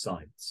 62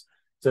 sites.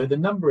 So the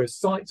number of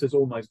sites has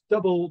almost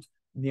doubled,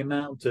 and the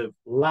amount of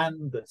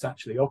land that's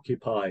actually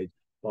occupied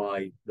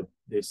by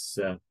this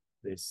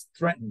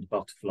threatened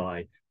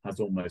butterfly has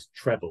almost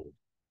trebled,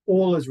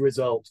 all as a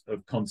result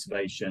of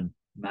conservation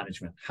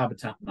management,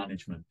 habitat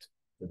management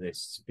for this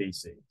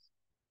species.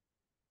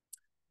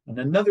 And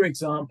another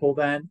example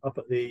then, up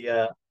at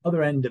the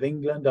other end of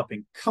England, up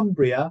in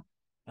Cumbria,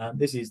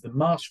 this is the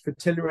marsh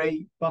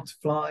fritillary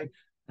butterfly.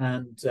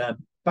 And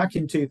back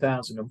in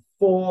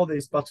 2004,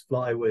 this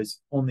butterfly was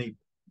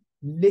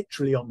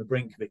literally on the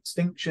brink of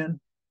extinction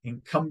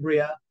in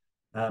Cumbria.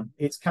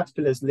 Its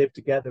caterpillars live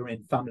together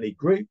in family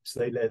groups.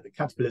 The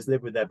caterpillars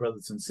live with their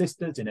brothers and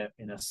sisters in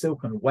a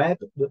silken web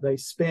that they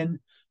spin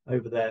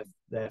over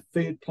their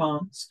food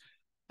plants.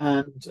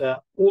 And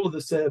all of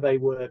the survey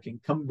work in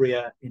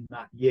Cumbria in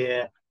that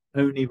year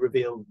only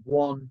revealed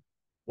one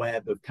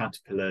web of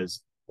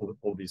caterpillars,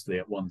 obviously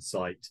at one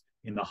site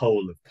in the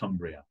whole of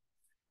Cumbria.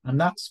 And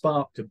that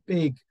sparked a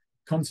big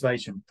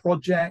conservation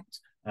project,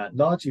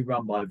 largely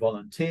run by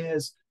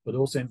volunteers, but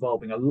also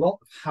involving a lot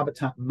of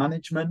habitat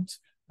management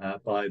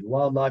by the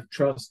Wildlife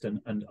Trust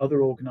and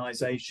other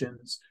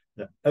organisations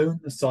that own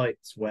the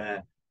sites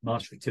where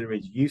marsh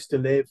fritillaries used to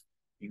live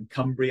in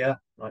Cumbria,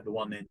 like the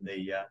one in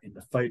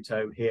the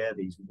photo here,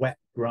 these wet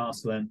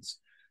grasslands.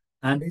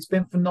 And it's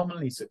been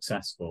phenomenally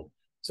successful,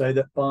 so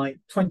that by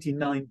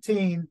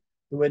 2019,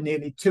 there were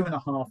nearly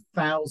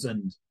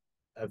 2,500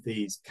 of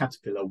these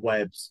caterpillar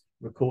webs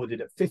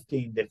recorded at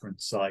 15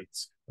 different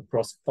sites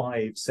across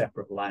 5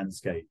 separate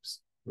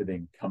landscapes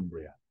within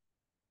Cumbria.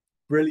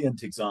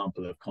 Brilliant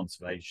example of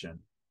conservation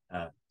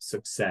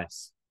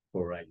success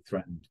for a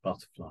threatened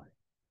butterfly.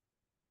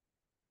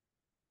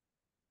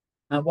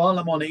 And while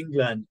I'm on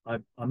England,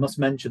 I must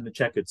mention the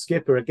checkered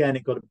skipper. Again,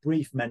 it got a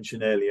brief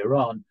mention earlier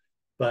on,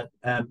 but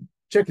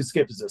checkered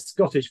skipper is a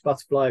Scottish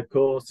butterfly, of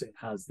course. It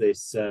has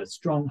this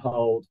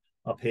stronghold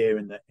up here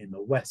in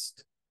the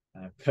west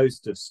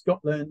coast of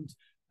Scotland,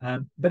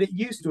 but it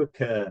used to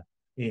occur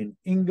in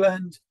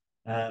England,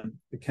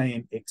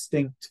 became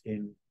extinct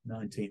in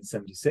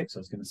 1976. I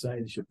was going to say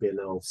there should be a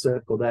little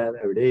circle there.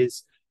 There it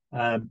is.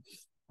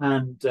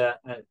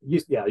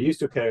 Used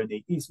to occur in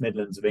the East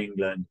Midlands of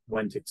England,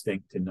 went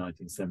extinct in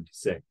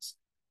 1976.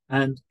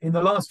 And in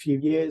the last few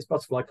years,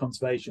 Butterfly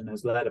Conservation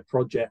has led a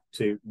project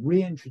to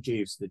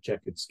reintroduce the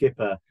checkered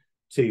skipper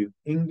to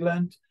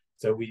England.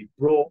 So we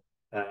brought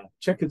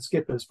checkered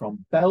skippers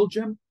from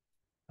Belgium,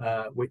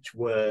 which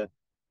were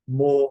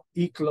more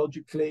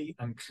ecologically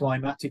and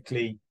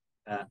climatically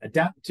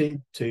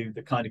adapted to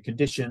the kind of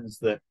conditions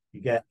that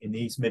you get in the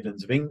East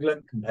Midlands of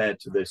England compared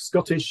to the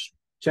Scottish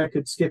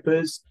checkered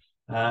skippers.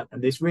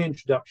 And this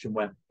reintroduction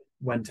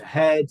went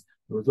ahead.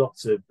 There was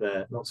lots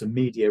of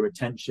media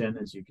attention,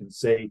 as you can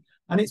see,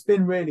 and it's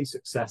been really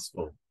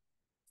successful.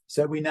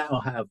 So we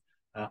now have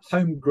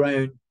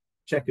homegrown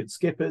checkered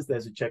skippers.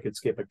 There's a checkered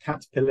skipper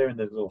caterpillar in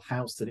the little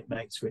house that it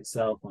makes for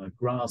itself on a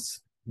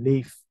grass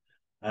leaf.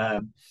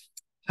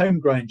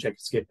 Homegrown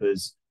checkered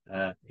skippers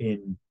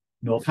in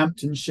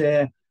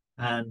Northamptonshire,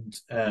 and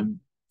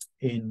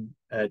in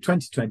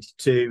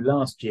 2022,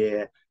 last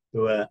year,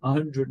 there were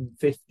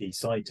 150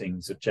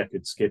 sightings of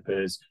checkered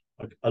skippers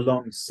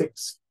along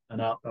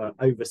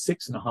over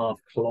 6.5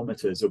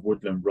 kilometres of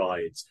woodland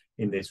rides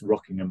in this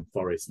Rockingham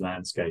Forest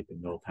landscape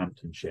in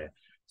Northamptonshire.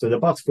 So the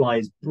butterfly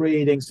is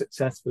breeding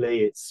successfully,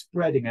 it's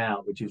spreading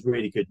out, which is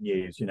really good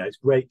news. You know, it's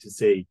great to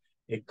see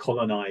it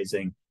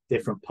colonising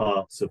different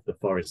parts of the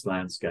forest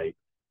landscape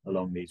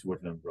along these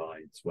woodland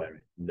rides where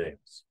it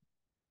lives.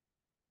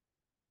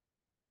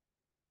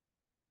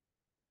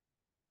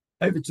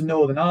 Over to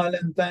Northern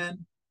Ireland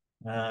then.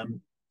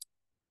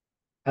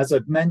 As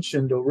I've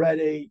mentioned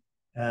already,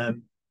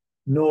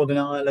 Northern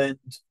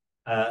Ireland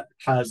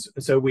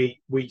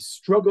we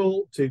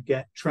struggle to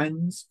get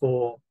trends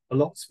for a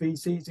lot of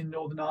species in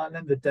Northern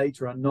Ireland. The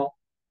data are not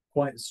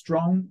quite as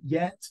strong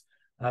yet,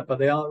 but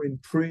they are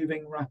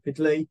improving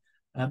rapidly.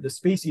 The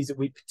species that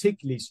we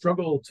particularly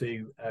struggle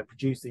to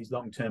produce these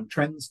long-term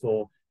trends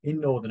for in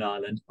Northern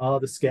Ireland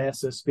are the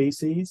scarcer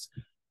species.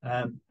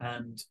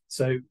 And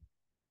so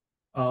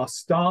our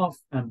staff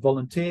and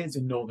volunteers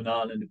in Northern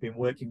Ireland have been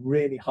working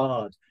really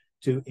hard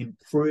to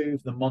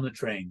improve the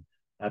monitoring,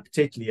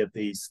 particularly of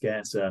these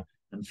scarcer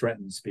and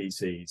threatened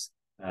species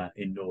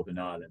in Northern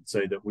Ireland,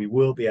 so that we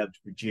will be able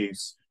to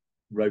produce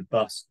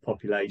robust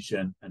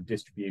population and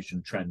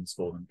distribution trends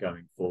for them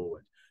going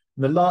forward.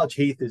 And the large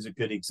heath is a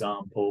good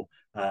example.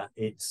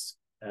 It's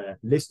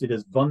listed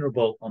as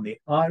vulnerable on the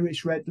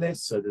Irish Red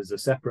List, so there's a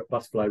separate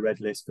butterfly red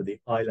list for the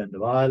island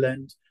of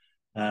Ireland.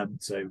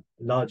 So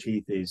large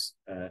heath is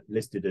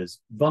listed as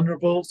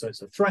vulnerable, so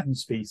it's a threatened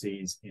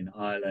species in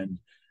Ireland.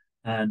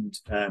 And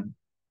there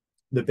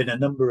have been a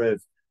number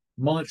of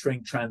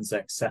monitoring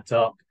transects set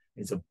up.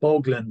 It's a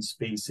bogland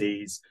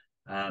species,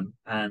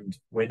 and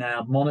we're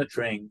now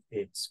monitoring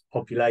its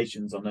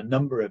populations on a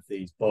number of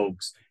these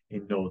bogs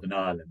in Northern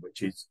Ireland,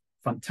 which is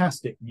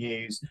fantastic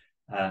news.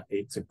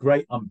 It's a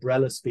great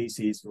umbrella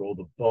species for all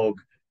the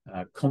bog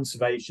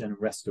conservation and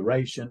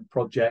restoration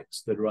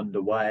projects that are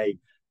underway.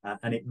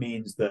 And it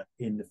means that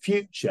in the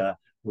future,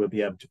 we'll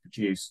be able to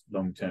produce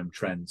long-term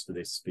trends for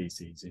this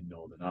species in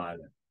Northern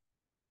Ireland.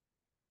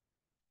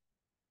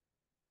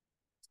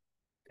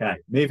 Okay,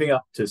 moving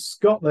up to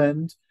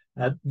Scotland.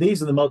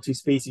 These are the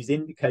multi-species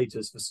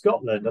indicators for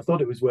Scotland. I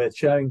thought it was worth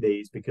showing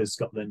these because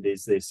Scotland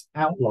is this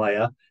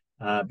outlier,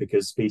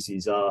 because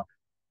species are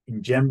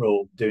in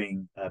general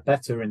doing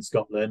better in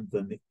Scotland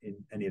than in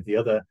any of the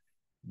other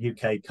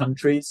UK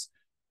countries.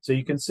 So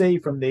you can see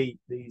from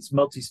these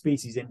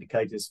multi-species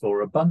indicators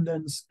for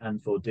abundance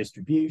and for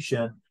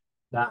distribution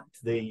that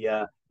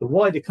the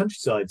wider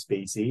countryside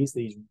species,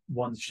 these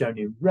ones shown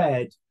in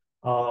red,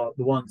 are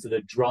the ones that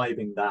are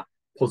driving that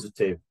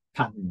positive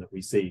pattern that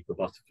we see for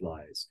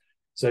butterflies.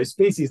 So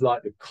species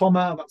like the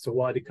comma, that's a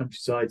wider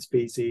countryside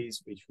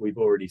species, which we've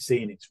already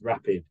seen its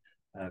rapid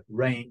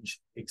range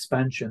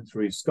expansion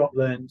through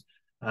Scotland.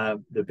 There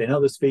have been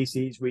other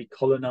species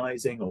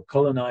recolonizing or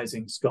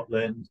colonizing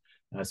Scotland,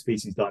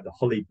 species like the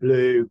holly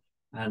blue,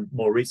 and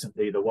more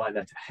recently the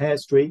white-letter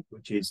hairstreak,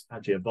 which is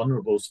actually a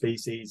vulnerable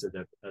species at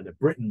a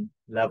Britain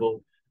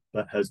level,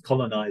 but has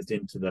colonized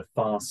into the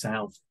far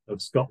south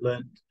of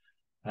Scotland,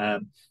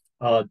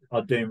 are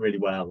doing really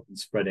well and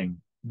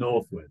spreading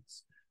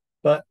northwards.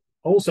 But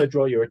also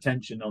draw your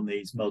attention on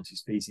these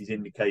multi-species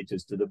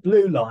indicators to the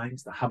blue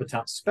lines, the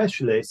habitat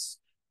specialists,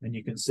 and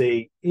you can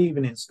see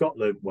even in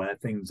Scotland where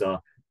things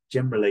are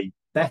generally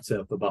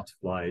better for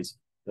butterflies,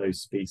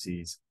 those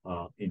species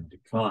are in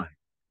decline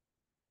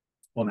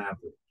on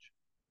average.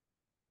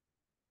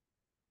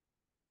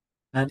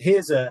 And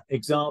here's an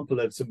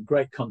example of some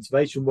great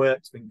conservation work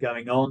that's been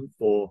going on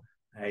for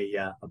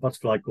a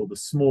butterfly called the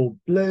small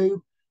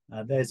blue.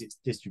 There's its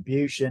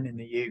distribution in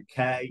the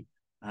UK.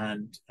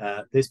 And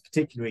this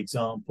particular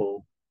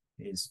example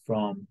is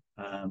from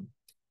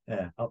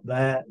up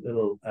there, a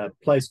little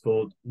place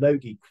called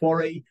Logie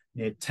Quarry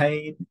near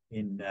Tain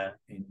in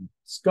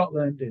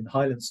Scotland, in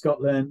Highland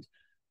Scotland.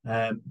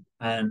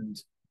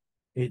 And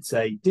it's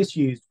a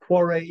disused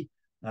quarry,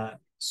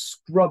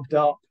 scrubbed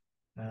up,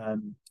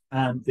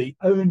 and the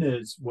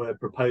owners were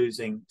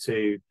proposing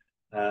to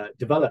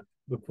develop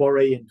the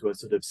quarry into a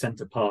sort of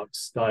Centre Park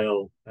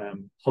style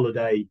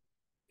holiday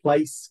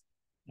place.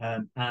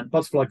 And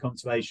butterfly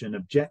conservation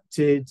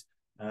objected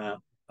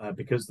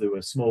because there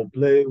were small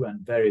blue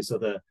and various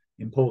other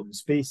important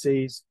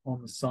species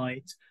on the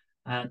site.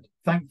 And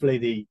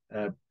thankfully,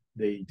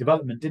 the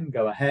development didn't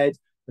go ahead.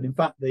 But in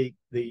fact, the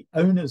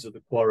owners of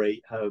the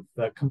quarry have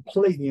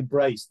completely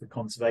embraced the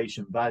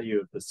conservation value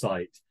of the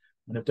site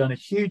and have done a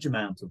huge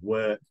amount of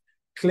work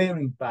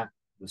clearing back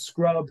the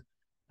scrub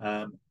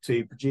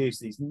to produce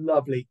these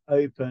lovely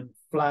open,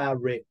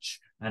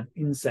 flower-rich and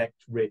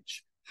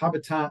insect-rich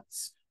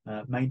habitats,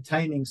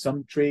 maintaining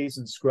some trees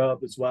and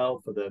scrub as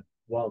well for the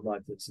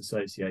wildlife that's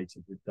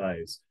associated with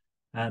those.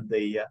 And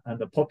the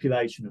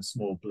population of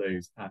small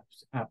blues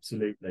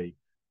absolutely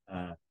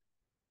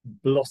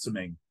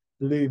blooming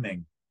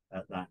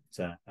at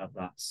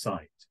that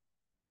site.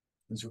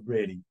 It's a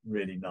really,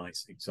 really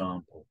nice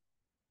example.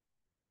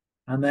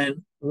 And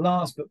then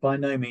last but by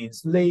no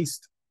means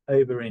least,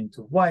 over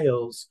into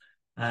Wales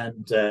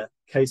and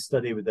case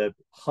study with the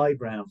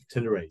high-brown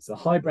fritillary. So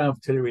high-brown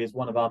fritillary is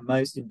one of our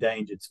most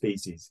endangered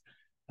species.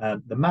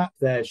 The map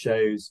there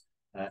shows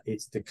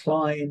its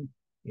decline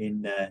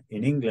in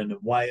England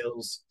and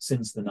Wales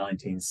since the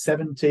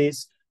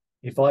 1970s.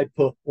 If I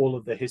put all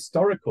of the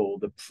historical,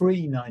 the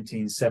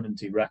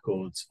pre-1970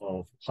 records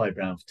of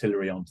high-brown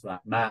fritillary onto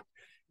that map,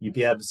 you'd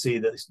be able to see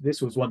that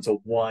this was once a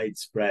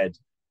widespread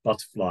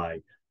butterfly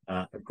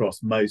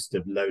across most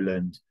of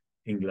lowland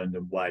England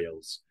and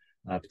Wales,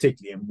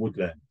 particularly in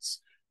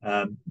woodlands.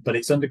 But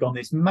it's undergone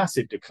this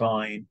massive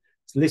decline.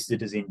 It's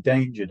listed as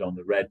endangered on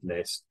the red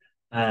list.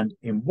 And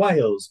in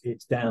Wales,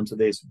 it's down to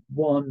this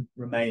one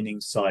remaining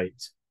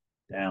site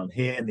down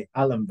here in the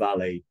Allan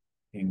Valley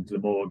in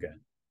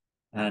Glamorgan.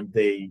 And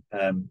the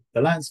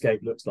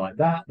landscape looks like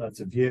that. That's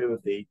a view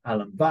of the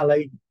Allan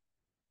Valley.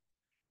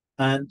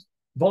 And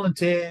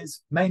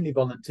volunteers, mainly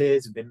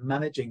volunteers, have been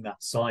managing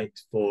that site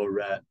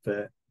for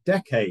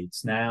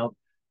decades now,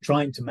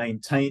 trying to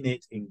maintain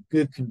it in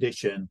good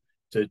condition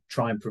to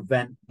try and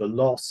prevent the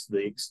loss,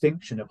 the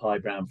extinction of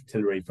high-brown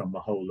fritillary from the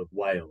whole of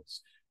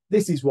Wales.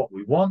 This is what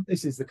we want.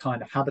 This is the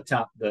kind of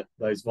habitat that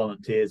those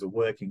volunteers are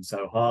working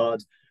so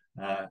hard,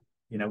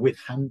 with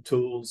hand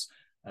tools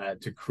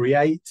to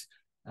create.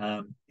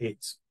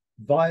 It's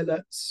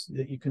violets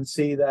that you can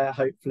see there.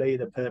 Hopefully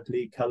the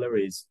purpley colour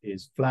is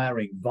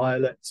flowering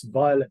violets.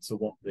 Violets are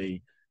what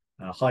the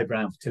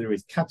high-brown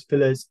fritillary's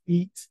caterpillars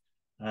eat.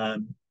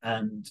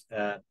 And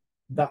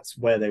that's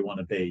where they want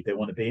to be. They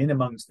want to be in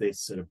amongst this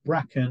sort of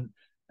bracken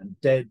and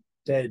dead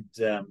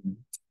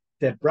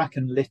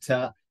bracken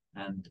litter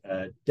and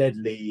dead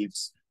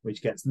leaves,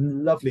 which gets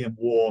lovely and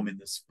warm in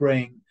the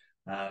spring,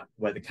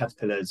 where the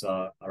caterpillars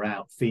are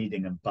out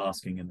feeding and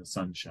basking in the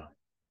sunshine.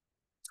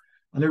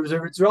 And as a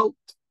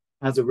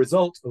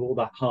result of all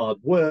that hard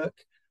work,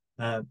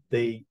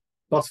 the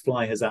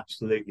butterfly has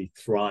absolutely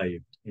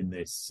thrived in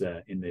this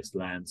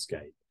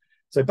landscape.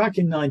 So back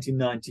in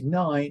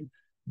 1999,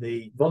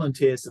 the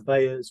volunteer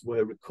surveyors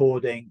were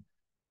recording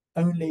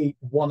only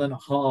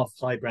 1.5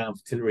 high-brown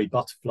fritillary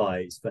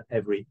butterflies for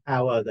every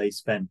hour they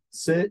spent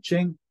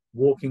searching,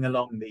 walking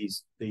along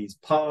these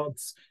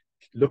paths,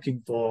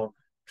 looking for,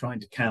 trying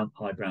to count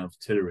high-brown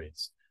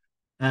fritillaries.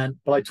 And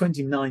by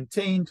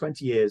 2019,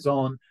 20 years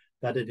on,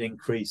 that had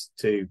increased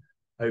to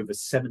over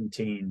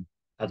 17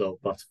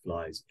 adult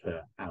butterflies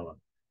per hour.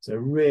 So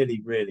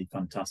really, really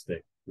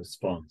fantastic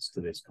response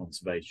to this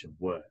conservation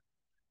work.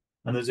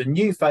 And there's a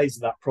new phase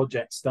of that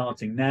project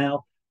starting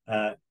now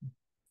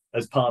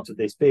as part of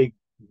this big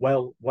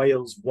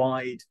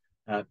Wales-wide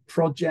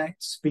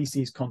project,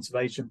 species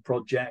conservation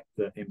project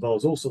that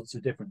involves all sorts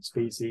of different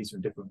species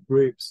from different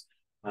groups,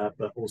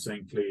 but also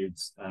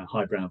includes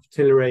high-brown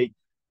fritillary.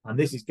 And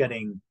this is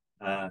getting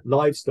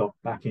livestock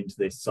back into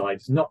this site.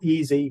 It's not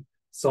easy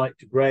site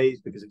to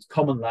graze because it's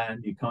common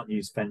land. You can't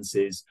use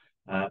fences,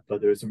 but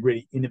there are some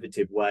really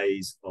innovative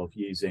ways of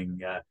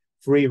using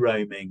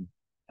free-roaming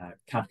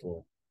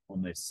cattle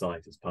on this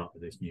site as part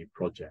of this new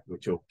project,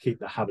 which will keep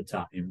the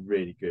habitat in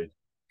really good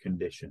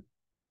condition.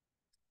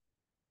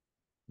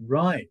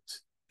 Right,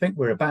 I think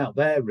we're about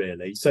there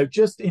really. So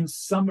just in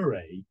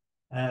summary,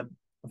 I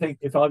think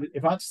if I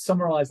had to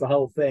summarize the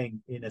whole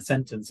thing in a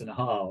sentence and a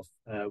half,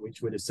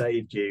 which would have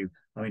saved you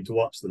having to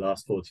watch the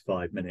last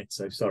 45 minutes.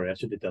 So sorry, I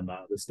should have done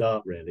that at the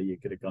start really. You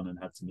could have gone and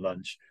had some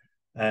lunch.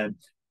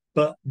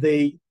 But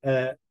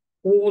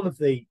all of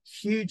the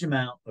huge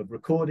amount of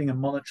recording and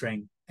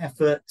monitoring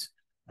effort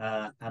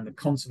and the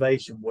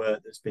conservation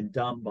work that's been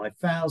done by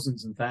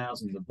thousands and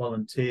thousands of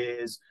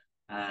volunteers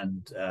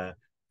and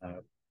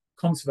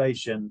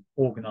conservation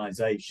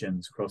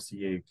organisations across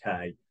the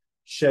UK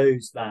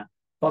shows that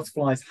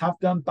butterflies have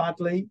done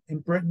badly in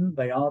Britain.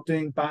 They are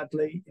doing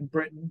badly in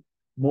Britain.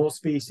 More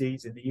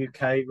species in the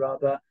UK,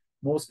 rather.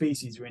 More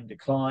species are in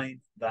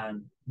decline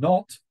than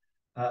not.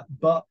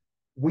 But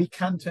we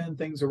can turn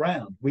things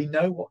around. We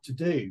know what to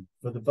do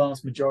for the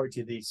vast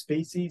majority of these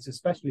species,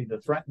 especially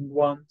the threatened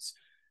ones.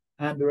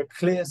 And there are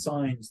clear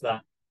signs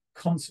that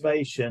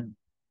conservation,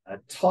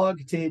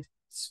 targeted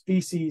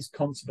species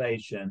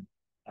conservation,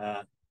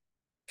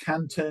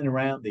 can turn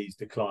around these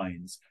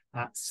declines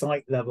at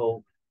site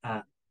level,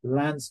 at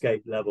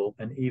landscape level,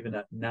 and even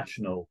at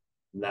national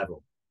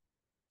level.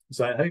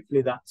 So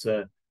hopefully that's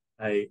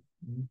a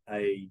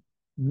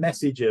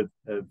message of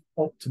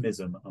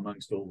optimism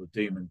amongst all the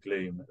doom and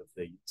gloom of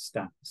the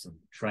stats and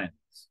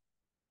trends.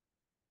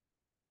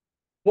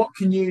 What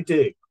can you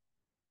do?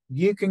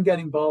 You can get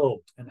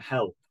involved and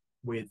help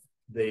with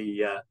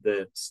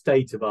the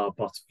state of our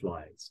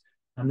butterflies.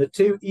 And the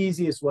two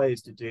easiest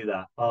ways to do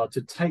that are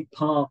to take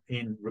part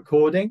in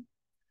recording.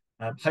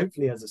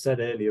 Hopefully, as I said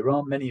earlier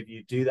on, many of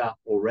you do that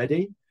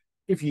already.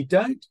 If you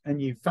don't,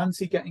 and you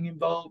fancy getting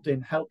involved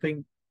in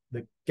helping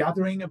the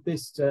gathering of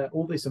this,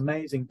 all this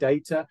amazing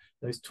data,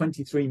 those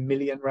 23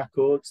 million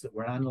records that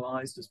were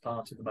analysed as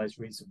part of the most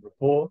recent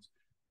report,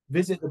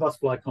 visit the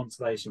Butterfly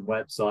Conservation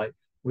website.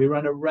 We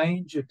run a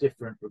range of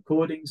different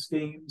recording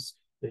schemes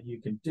that you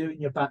can do in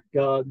your back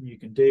garden, you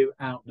can do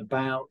out and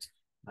about.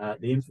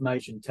 The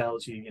information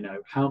tells you,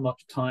 how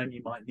much time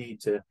you might need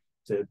to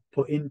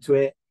put into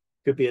it.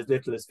 Could be as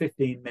little as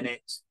 15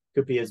 minutes,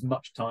 could be as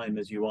much time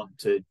as you want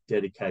to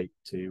dedicate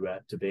to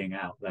being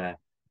out there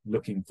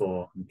looking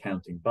for and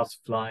counting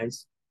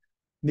butterflies.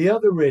 The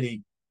other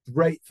really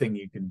great thing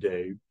you can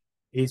do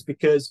is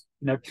because,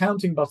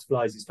 counting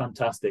butterflies is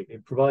fantastic.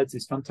 It provides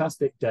this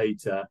fantastic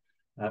data,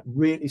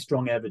 really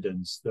strong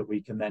evidence that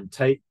we can then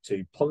take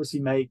to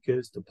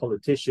policymakers, to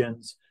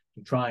politicians,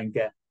 to try and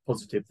get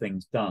positive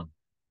things done.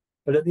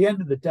 But at the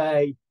end of the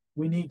day,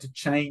 we need to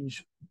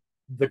change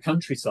the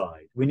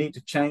countryside. We need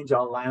to change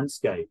our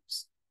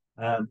landscapes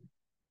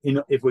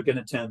if we're going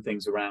to turn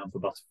things around for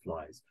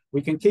butterflies.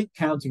 We can keep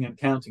counting and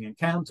counting and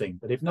counting,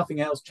 but if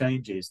nothing else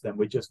changes, then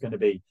we're just going to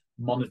be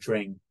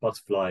monitoring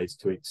butterflies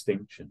to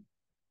extinction.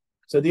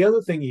 So the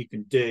other thing you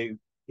can do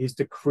is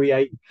to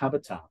create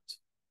habitat.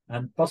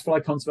 And Butterfly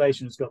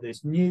Conservation has got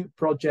this new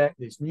project,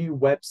 this new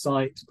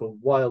website called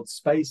Wild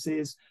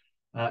Spaces.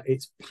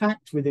 It's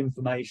packed with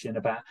information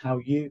about how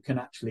you can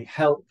actually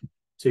help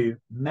to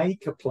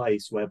make a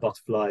place where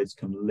butterflies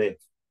can live.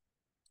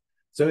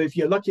 So if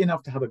you're lucky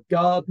enough to have a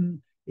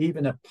garden,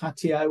 even a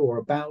patio or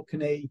a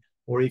balcony,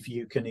 or if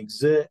you can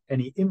exert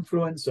any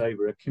influence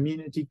over a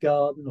community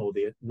garden or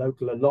the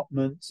local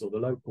allotments or the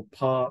local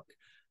park,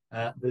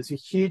 there's a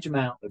huge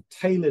amount of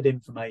tailored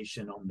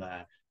information on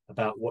there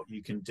about what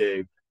you can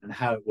do and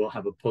how it will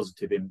have a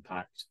positive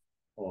impact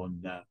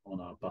on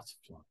our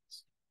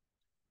butterflies.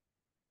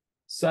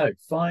 So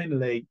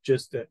finally,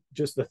 just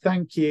the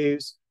thank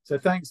yous. So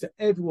thanks to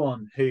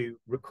everyone who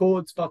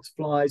records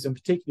butterflies, and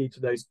particularly to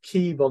those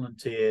key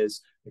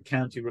volunteers, the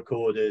county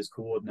recorders,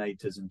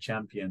 coordinators and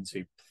champions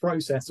who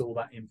process all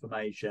that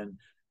information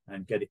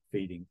and get it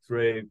feeding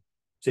through,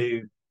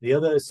 to the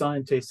other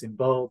scientists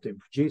involved in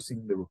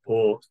producing the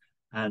report,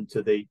 and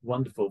to the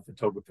wonderful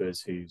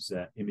photographers whose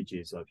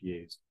images I've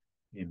used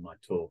in my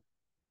talk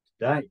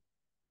today.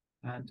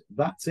 And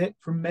that's it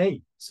from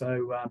me.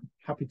 So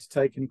happy to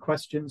take any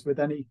questions with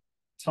any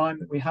time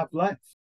that we have left.